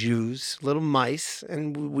nothing Jews, little mice,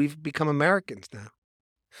 and we've become Americans now.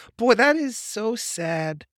 Boy, that is so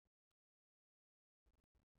sad.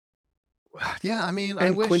 Yeah, I mean,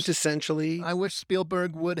 and quintessentially, I wish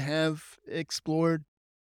Spielberg would have explored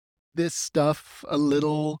this stuff a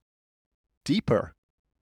little deeper.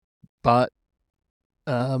 But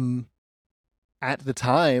at the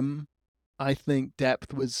time, I think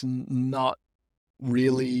depth was not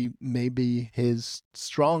really maybe his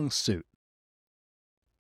strong suit.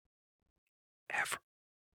 Ever.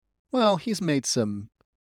 Well, he's made some.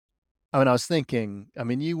 I mean, I was thinking. I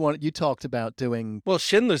mean, you talked about doing. Well,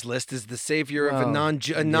 Schindler's List is the savior of a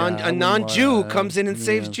non-Jew who comes in and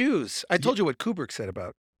saves Jews. I told you what Kubrick said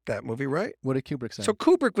about that movie, right? What did Kubrick say? So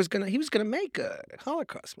Kubrick was gonna make a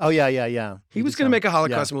Holocaust movie. Oh yeah. He was gonna make a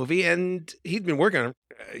Holocaust movie, and he'd been working on.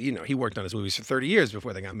 He worked on his movies for 30 years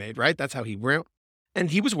before they got made, right? That's how he ran.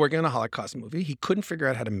 And he was working on a Holocaust movie. He couldn't figure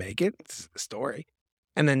out how to make it. It's a story.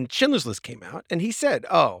 And then Schindler's List came out, and he said,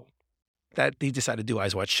 that he decided to do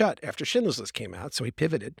Eyes Wide Shut after Schindler's List came out, so he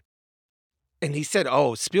pivoted. And he said,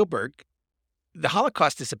 Spielberg, the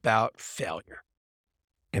Holocaust is about failure.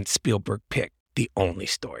 And Spielberg picked the only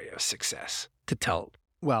story of success to tell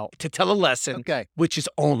a lesson, which is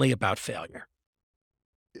only about failure.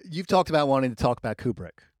 You've talked about wanting to talk about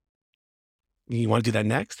Kubrick. You want to do that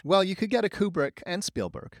next? Well, you could get a Kubrick and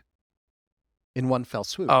Spielberg in one fell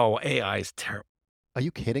swoop. Oh, AI is terrible. Are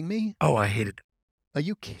you kidding me? Oh, I hate it. Are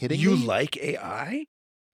you kidding me? You like AI?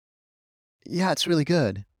 Yeah, it's really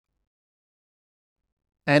good.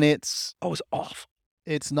 And it's awful.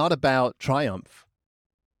 It's not about triumph.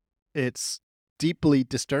 It's deeply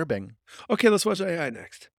disturbing. Okay, let's watch AI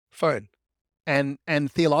next. Fine. And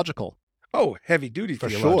theological. Oh, heavy duty for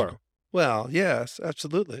theological. Sure. Well, yes,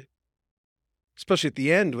 absolutely. Especially at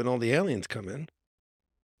the end when all the aliens come in.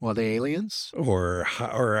 Well, the aliens? Or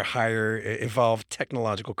higher evolved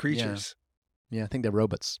technological creatures. Yeah, I think they're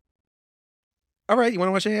robots. All right, you want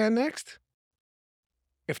to watch AI next?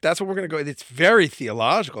 If that's what we're going to go, it's very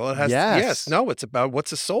theological. It has it's about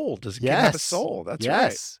what's a soul. Does it have a soul? That's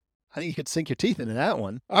right. I think you could sink your teeth into that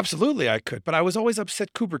one. Absolutely, I could. But I was always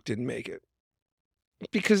upset Kubrick didn't make it.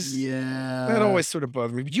 Because that always sort of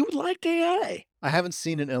bothered me. But you liked AI. I haven't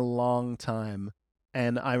seen it in a long time.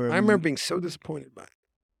 And I remember being so disappointed by it.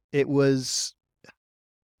 It was,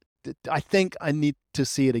 I think I need to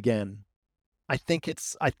see it again. I think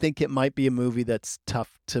it might be a movie that's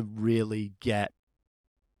tough to really get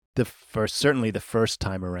certainly the first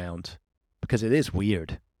time around, because it is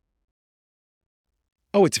weird.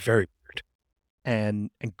 Oh, it's very weird.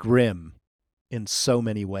 And grim in so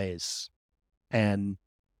many ways. And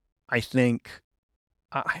I think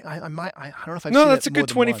I don't know if I've seen that's it a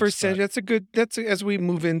good more than 21st once, century. That's as we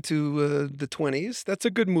move into the 20s. That's a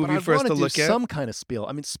good movie for us to look at. Some kind of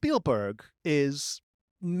Spielberg is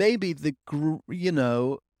maybe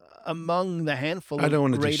among the handful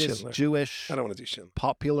of greatest Jewish I don't want to do Schindler.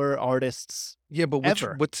 Popular artists. Yeah, but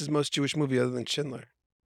what's his most Jewish movie other than Schindler?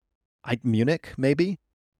 Munich, maybe.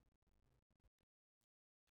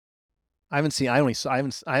 I haven't seen.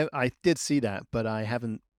 I did see that, but I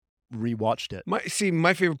haven't rewatched it.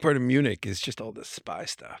 My favorite part of Munich is just all the spy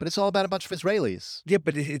stuff. But it's all about a bunch of Israelis. Yeah,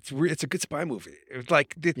 but it's a good spy movie.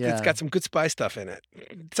 It's got some good spy stuff in it.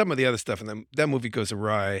 Some of the other stuff in that movie goes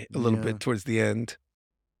awry a little bit towards the end.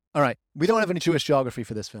 All right, we don't have any Jewish geography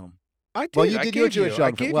for this film. I did. Well, you did your Jewish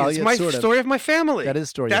geography. Well, it's my story of my family. That is the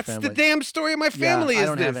story of your family. That's the damn story of my family. I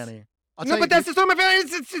don't have any. But that's the story of my family.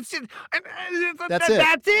 That's it.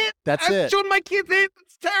 That's it. That's it. I've shown my kids it.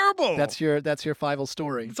 It's terrible. That's your Fievel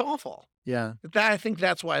story. It's awful. Yeah. I think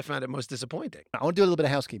that's why I found it most disappointing. I want to do a little bit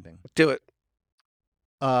of housekeeping. Do it.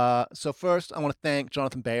 So first, I want to thank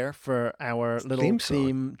Jonathan Bayer for our little Theme song.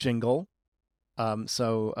 theme jingle.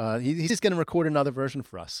 He's just going to record another version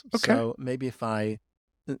for us. Okay. So maybe if I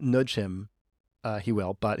nudge him, he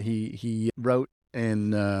will. But he wrote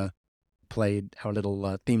and played our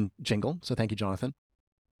little theme jingle. So thank you, Jonathan.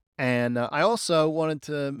 And I also wanted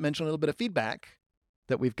to mention a little bit of feedback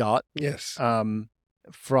that we've got Yes.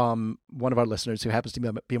 from one of our listeners who happens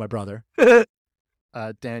to be my brother,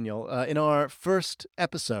 Daniel. In our first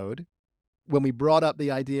episode, when we brought up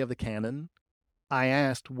the idea of the canon, I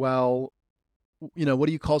asked, well, what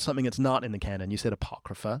do you call something that's not in the canon? You said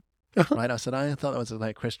apocrypha, right? I said, I thought that was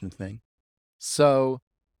a Christian thing. So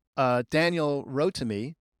Daniel wrote to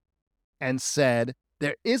me and said,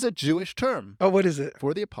 there is a Jewish term. Oh, what is it?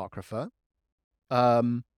 For the apocrypha.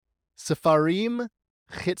 Sefarim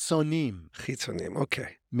Chitzonim. Chitzonim,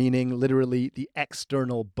 okay. Meaning literally the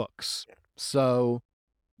external books. So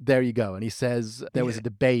there you go. And he says there was a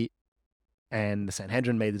debate and the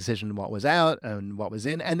Sanhedrin made the decision what was out and what was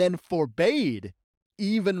in, and then forbade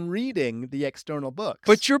even reading the external books.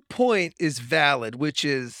 But your point is valid, which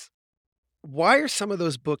is, why are some of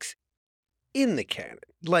those books in the canon?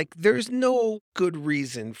 Like, there's no good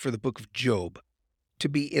reason for the book of Job to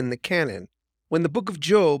be in the canon when the book of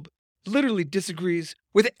Job literally disagrees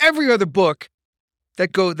with every other book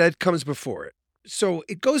that comes before it. So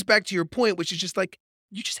it goes back to your point, which is just like,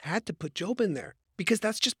 you just had to put Job in there because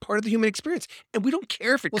that's just part of the human experience. And we don't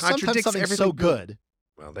care if it contradicts sometimes everything. So good.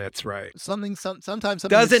 Well, that's right. Sometimes something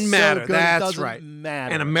doesn't matter. So good, that's doesn't right.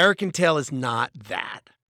 Matter. An American Tale is not that.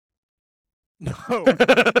 No,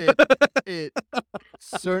 it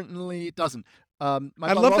certainly doesn't. I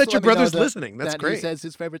love that your brother's listening. That's great. He says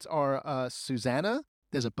his favorites are Susanna.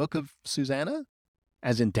 There's a book of Susanna,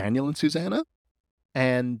 as in Daniel and Susanna,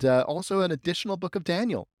 and also an additional book of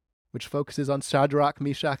Daniel, which focuses on Shadrach,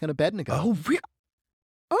 Meshach, and Abednego. Oh, really?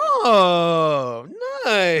 Oh,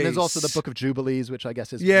 nice. And there's also the book of Jubilees, which I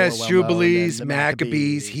guess is yes, more Jubilees, the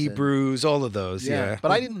Maccabees, Hebrews, all of those. Yeah,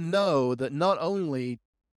 but I didn't know that not only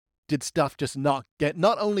did stuff just not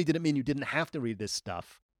only did it mean you didn't have to read this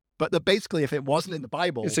stuff, but that basically if it wasn't in the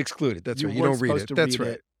Bible, it's excluded. That's right. You weren't don't read supposed it. to That's read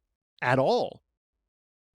right. it at all.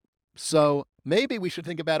 So maybe we should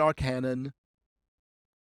think about our canon.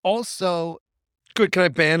 Also, good. Can I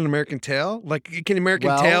ban an American Tale? Like, can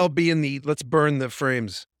American Tale be in the let's burn the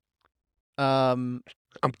frames? I'm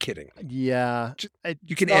kidding. Yeah,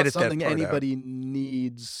 you can edit that part something anybody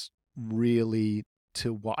needs really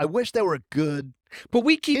to watch. I wish there were a good, but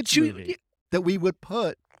we keep movie that we would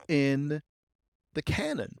put in the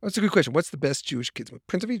canon. That's a good question. What's the best Jewish kids movie?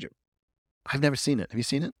 Prince of Egypt. I've never seen it. Have you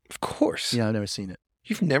seen it? Of course. Yeah, I've never seen it.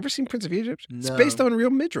 You've never seen Prince of Egypt? No. It's based on real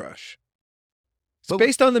midrash. It's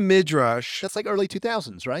based on the midrash. That's like early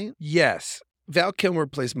 2000s, right? Yes. Val Kilmer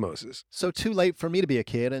plays Moses. So too late for me to be a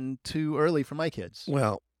kid and too early for my kids.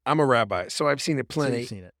 Well, I'm a rabbi, so I've seen it plenty. So you've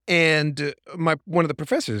seen it. And one of the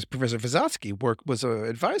professors, Professor Vysotsky, was an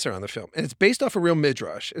advisor on the film. And it's based off a real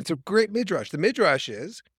midrash. It's a great midrash. The midrash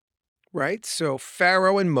is, right, so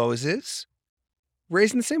Pharaoh and Moses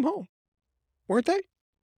raised in the same home, weren't they?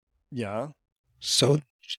 Yeah. So.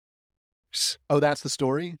 Oh, that's the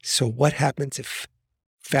story? So what happens if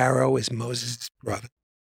Pharaoh is Moses' brother?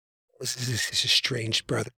 Moses is his estranged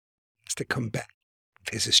brother. He has to come back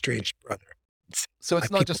with his estranged brother. So it's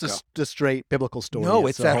not just a straight biblical story. No,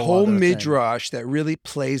 it's that whole midrash that really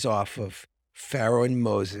plays off of Pharaoh and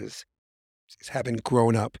Moses having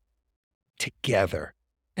grown up together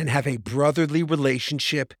and have a brotherly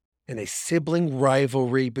relationship and a sibling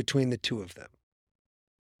rivalry between the two of them.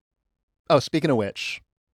 Oh, speaking of which,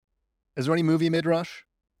 is there any movie midrash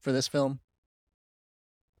for this film?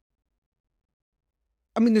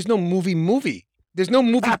 I mean, there's no movie. There's no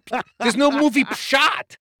movie. There's no movie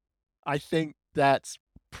shot. I think that's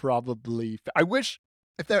probably. I wish,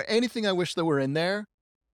 if there anything I wish that were in there,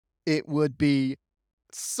 it would be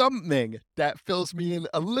something that fills me in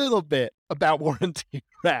a little bit about Warren T.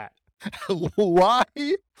 Rat. Why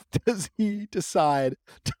does he decide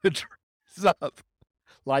to dress up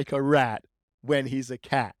like a rat when he's a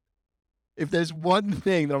cat? If there's one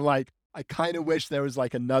thing that I'm like, I kind of wish there was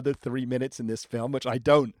like another 3 minutes in this film, which I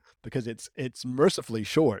don't because it's mercifully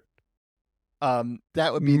short.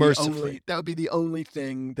 That would be the only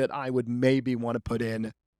thing that I would maybe want to put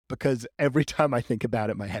in because every time I think about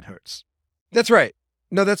it, my head hurts. That's right.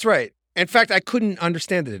 No, that's right. In fact, I couldn't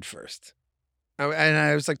understand it at first. And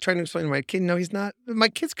I was like trying to explain to my kid, no, he's not. My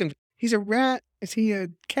kid's he's a rat. Is he a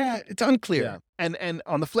cat? It's unclear. Yeah. And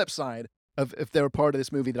on the flip side, if there were part of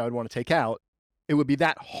this movie that I would want to take out, it would be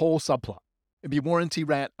that whole subplot. It'd be Warren T.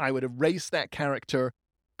 Rat. I would erase that character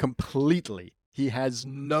completely He has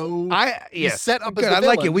no. Yes. He's set up Good. as the I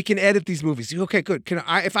like it. villain, We can edit these movies. Okay, good. Can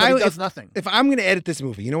I? but he does nothing. If I'm going to edit this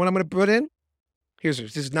movie, you know what I'm going to put in? This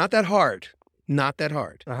is not that hard. Not that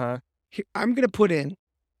hard. Uh-huh. I'm going to put in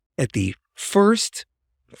at the first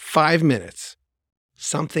 5 minutes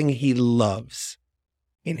something he loves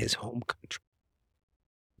in his home country.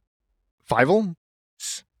 Fievel?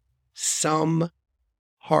 Some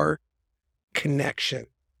heart connection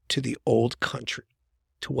to the old country,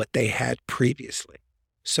 to what they had previously,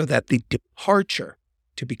 so that the departure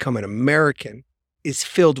to become an American is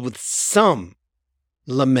filled with some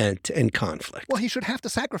lament and conflict. Well, he should have to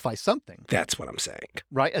sacrifice something. That's what I'm saying.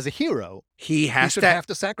 Right? As a hero, He should have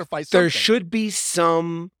to sacrifice something. There should be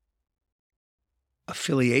some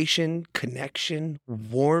affiliation, connection,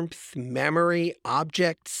 warmth, memory,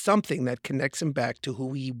 object, something that connects him back to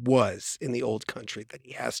who he was in the old country that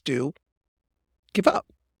he has to give up.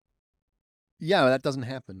 Yeah, that doesn't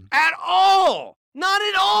happen. At all! Not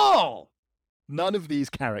at all! None of these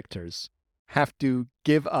characters have to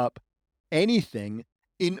give up anything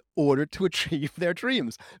in order to achieve their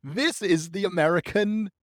dreams. This is the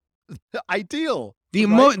American ideal. You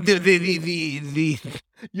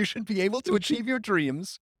should be able to achieve your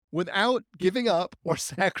dreams without giving up or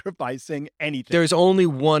sacrificing anything. There's only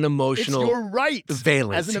one emotional It's your right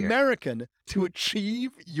valence as an here. American to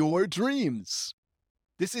achieve your dreams.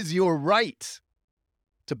 This is your right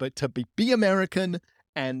to be American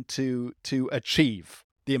and to achieve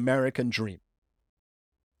the American dream.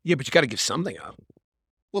 Yeah, but you got to give something up.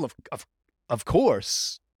 Well, of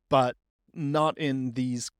course, but not in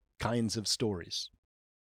these kinds of stories.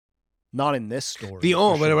 Not in this story.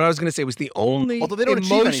 But what I was going to say was the only Although they don't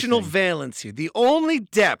achieve emotional anything. valence here, the only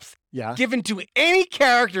depth Yeah. given to any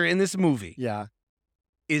character in this movie Yeah.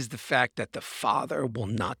 is the fact that the father will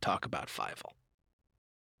not talk about Fievel.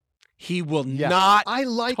 He will not I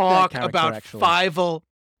like talk that character, about actually. Fievel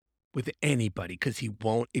with anybody because he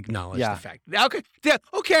won't acknowledge Yeah. the fact. Okay,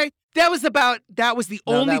 that was the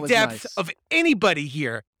No, only that was depth nice. of anybody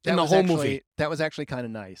here in the whole movie. That was actually kind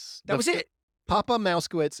of nice. That was it. Papa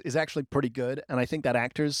Mouskowitz is actually pretty good, and I think that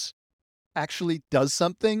actors actually does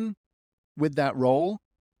something with that role.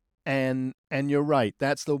 And you're right.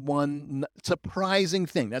 That's the one surprising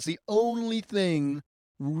thing. That's the only thing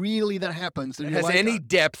really that happens that It you're has like, any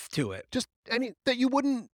depth to it. just any that you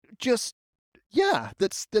wouldn't just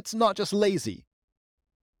that's not just lazy.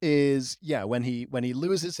 Is when he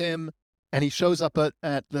loses him and he shows up at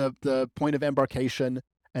the point of embarkation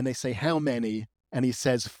and they say how many and he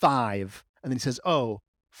says 5 and then he says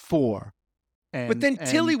 4 and But then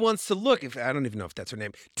Tilly wants to look. I don't even know if that's her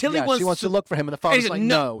name. Tilly she wants to look for him and the father's like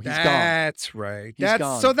no, he's gone. That's right. He's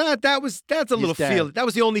gone. So that's a little dead. feeling. That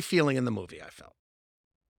was the only feeling in the movie I felt.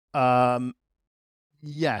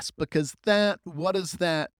 Yes, because what does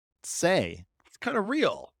that say? It's kind of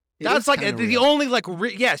real. It That's is like kinda the real. only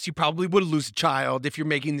yes, you probably would lose a child if you're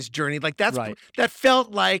making this journey. Like Right. that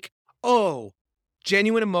felt like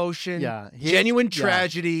genuine emotion, Yeah, genuine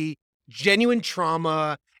tragedy, genuine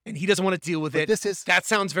trauma, and he doesn't want to deal with But it. that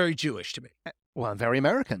sounds very Jewish to me. Well, very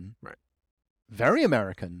American. Right. Very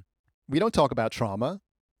American. We don't talk about trauma.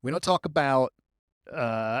 We don't talk about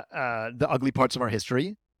the ugly parts of our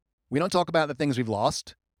history. We don't talk about the things we've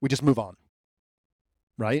lost. We just move on.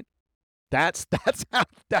 Right? That's how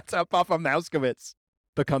Papa Mouskowitz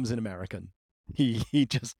becomes an American. He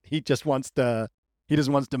just wants to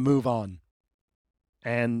move on.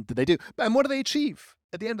 And they do. And what do they achieve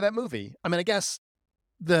at the end of that movie? I mean, I guess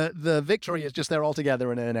the victory is just they're all together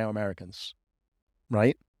and they're now Americans.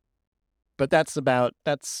 Right? But I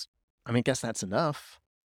guess that's enough.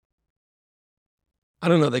 I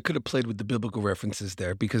don't know. They could have played with the biblical references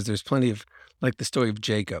there because there's plenty of, like the story of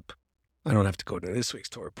Jacob. I don't have to go to this week's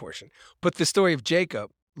Torah portion, but the story of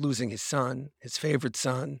Jacob losing his son, his favorite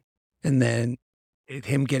son, and then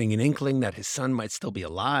him getting an inkling that his son might still be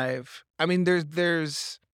alive. I mean,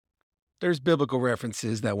 there's biblical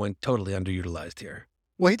references that went totally underutilized here.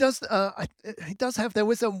 Well, he does. He does have. There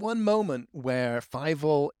was one moment where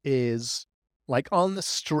Fievel is like on the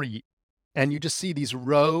street, and you just see these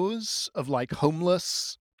rows of like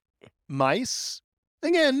homeless mice.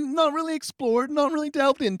 Again, not really explored, not really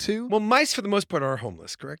delved into. Well, mice for the most part are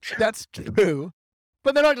homeless, correct? That's true,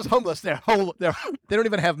 but they're not just homeless. They don't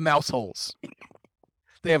even have mouse holes.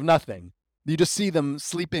 They have nothing. You just see them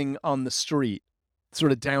sleeping on the street,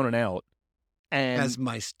 sort of down and out. And As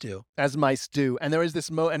mice do. And there is this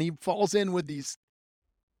and he falls in with these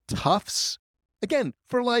toughs again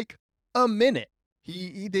for like a minute.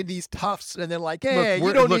 He did these tufts, and they're like, hey,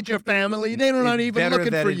 you don't need your family. They're not even better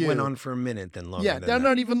looking that for it you. went on for a minute than longer. Yeah, than they're that.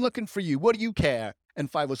 not even looking for you. What do you care? And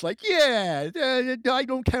Five was like, yeah, I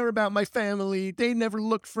don't care about my family. They never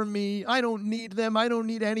looked for me. I don't need them. I don't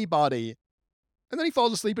need anybody. And then he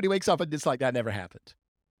falls asleep and he wakes up and it's like that never happened.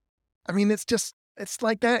 I mean, it's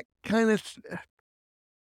like that kind of,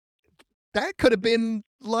 that could have been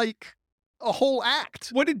like a whole act.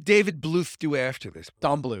 What did David Bluth do after this?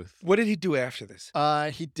 Don Bluth. What did he do after this?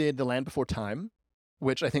 He did The Land Before Time,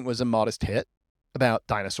 which I think was a modest hit about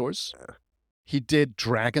dinosaurs. He did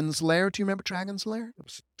Dragon's Lair. Do you remember Dragon's Lair? It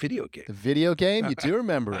was a video game. The video game? You do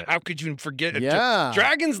remember it. How could you forget it? Yeah.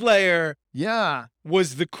 Dragon's Lair Yeah.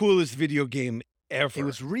 was the coolest video game ever. It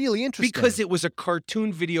was really interesting. Because it was a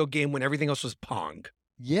cartoon video game when everything else was Pong.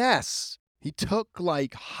 Yes. He took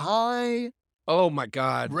like high Oh my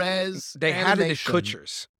God. res They had it at animation.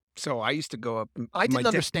 Kutcher's. So I used to go up. I didn't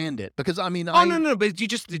understand it because I mean, no, but you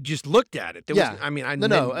just looked at it. There Yeah. was, I mean,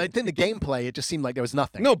 No, I think the gameplay, it just seemed like there was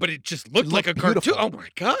nothing. No, but it just looked like a looked cartoon. beautiful. Oh my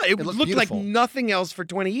God. It looked looked like beautiful. nothing else for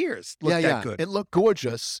 20 years. Looked that good. It looked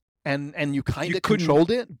gorgeous and you kind You of couldn't-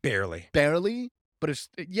 controlled it Barely. barely, but it's,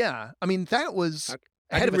 yeah. I mean, that was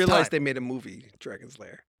I ahead of didn't its realize time. they made a movie, Dragon's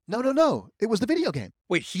Lair. No. It was the video game.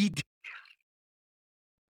 Wait, he did.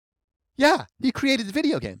 Yeah, he created the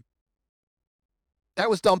video game. That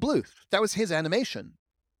was Don Bluth. That was his animation.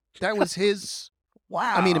 That was his.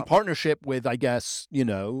 Wow. I mean, in partnership with, I guess,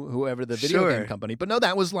 whoever the video Sure. game company. But no,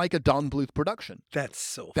 that was like a Don Bluth production. That's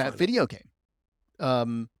so That funny. video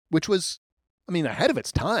game, which was, I mean, ahead of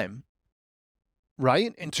its time,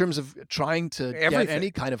 right? In terms of trying to get Everything.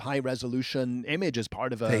 any kind of high resolution image as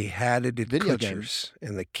part of a. They had it at video Kutcher's,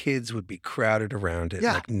 and the kids would be crowded around it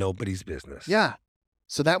Yeah. like nobody's business. Yeah.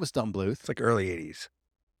 So that was Don Bluth. It's like early 80s.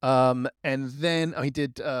 And then he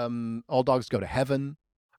did All Dogs Go to Heaven.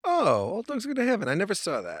 Oh, All Dogs Go to Heaven. I never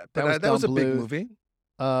saw that. But That was that was a Don big Bluth. movie.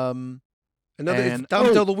 And- It's Dom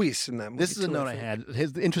DeLuise in that movie. This is a too, note I think. had.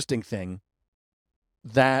 His interesting thing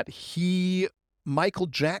that Michael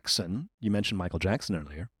Jackson, you mentioned Michael Jackson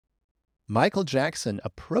earlier. Michael Jackson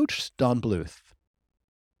approached Don Bluth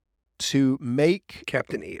to make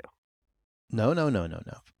Captain EO. no.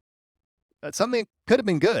 Something could have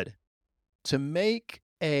been good to make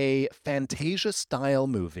a Fantasia style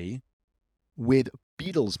movie with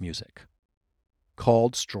Beatles music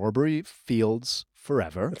called Strawberry Fields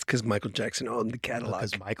Forever. That's because Michael Jackson owned the catalog.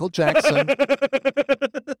 Because Michael Jackson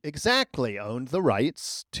exactly owned the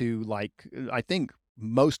rights to, like, I think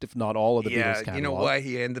most, if not all, of the Beatles catalog. You know why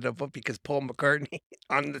he ended up? Because Paul McCartney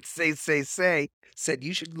on the Say said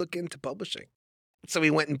you should look into publishing. So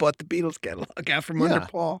he went and bought the Beatles catalog out from under Yeah.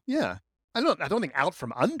 Paul. Yeah. I don't think out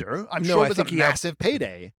from under. I'm No, sure I it was a think he massive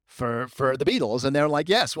payday for the Beatles, and they're like,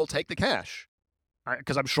 yes, we'll take the cash,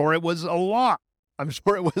 because I'm sure it was a lot. I'm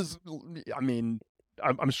sure it was. I mean,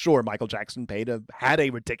 I'm sure Michael Jackson had a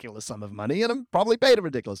ridiculous sum of money, and probably paid a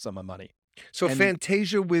ridiculous sum of money. So And-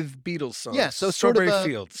 Fantasia with Beatles songs. Yeah, so Strawberry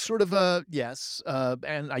Fields. sort of a yes,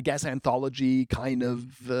 and I guess anthology kind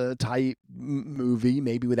of type movie,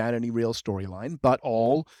 maybe without any real storyline, but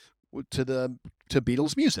all to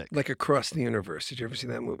Beatles music. Like Across the Universe. Did you ever see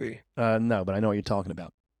that movie? No, but I know what you're talking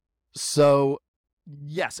about. So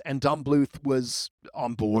yes, and Don Bluth was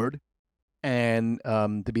on board, and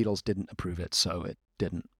the Beatles didn't approve it, so it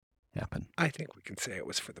didn't happen. I think we can say it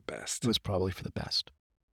was for the best. It was probably for the best.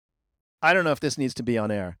 I don't know if this needs to be on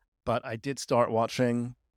air, but I did start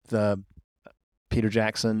watching the Peter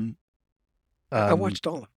Jackson I watched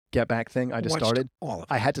all of it. Get Back thing. I just Watched started. all of it.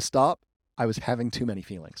 I had to stop. I was having too many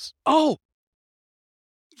feelings. Oh,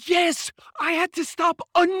 yes, I had to stop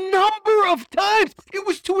a number of times. It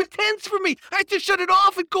was too intense for me. I had to shut it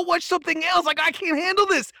off and go watch something else. Like, I can't handle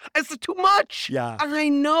this. It's too much. Yeah. I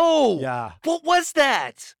know. Yeah. What was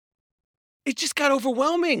that? It just got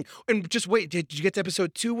overwhelming. And just wait, did you get to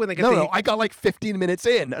episode 2 when they got No, I got like 15 minutes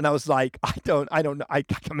in, and I was like, I don't know.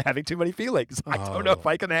 I'm having too many feelings. I don't know if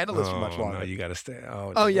I can handle this for much longer. No, you got to stay.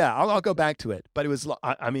 Oh yeah, I'll go back to it. But it was,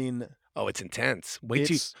 I mean, Oh, it's intense. Wait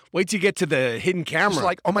till It's- you get to the hidden camera.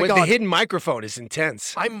 like, oh my The God. hidden microphone is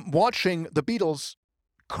intense. I'm watching the Beatles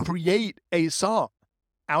create a song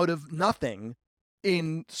out of nothing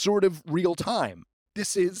in sort of real time.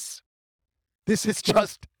 This is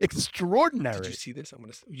just extraordinary. Did you see this?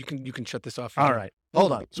 You can shut this off. All right,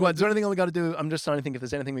 hold on. So, is there anything we got to do? I'm just trying to think if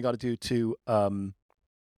there's anything we got to do to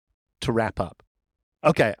wrap up.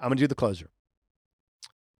 Okay, I'm gonna do the closer.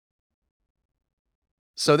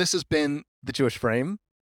 So this has been the Jewish Frame.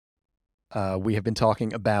 We have been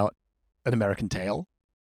talking about An American Tale.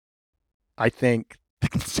 I think the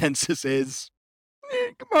consensus is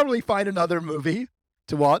you can probably find another movie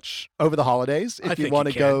to watch over the holidays I if you think want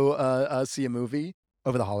to you go see a movie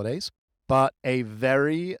over the holidays. But a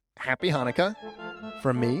very happy Hanukkah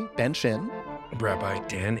from me, Ben Shin. Rabbi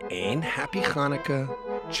Dan Ain, happy Hanukkah,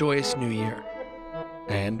 joyous New Year.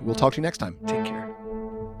 And we'll talk to you next time. Take care.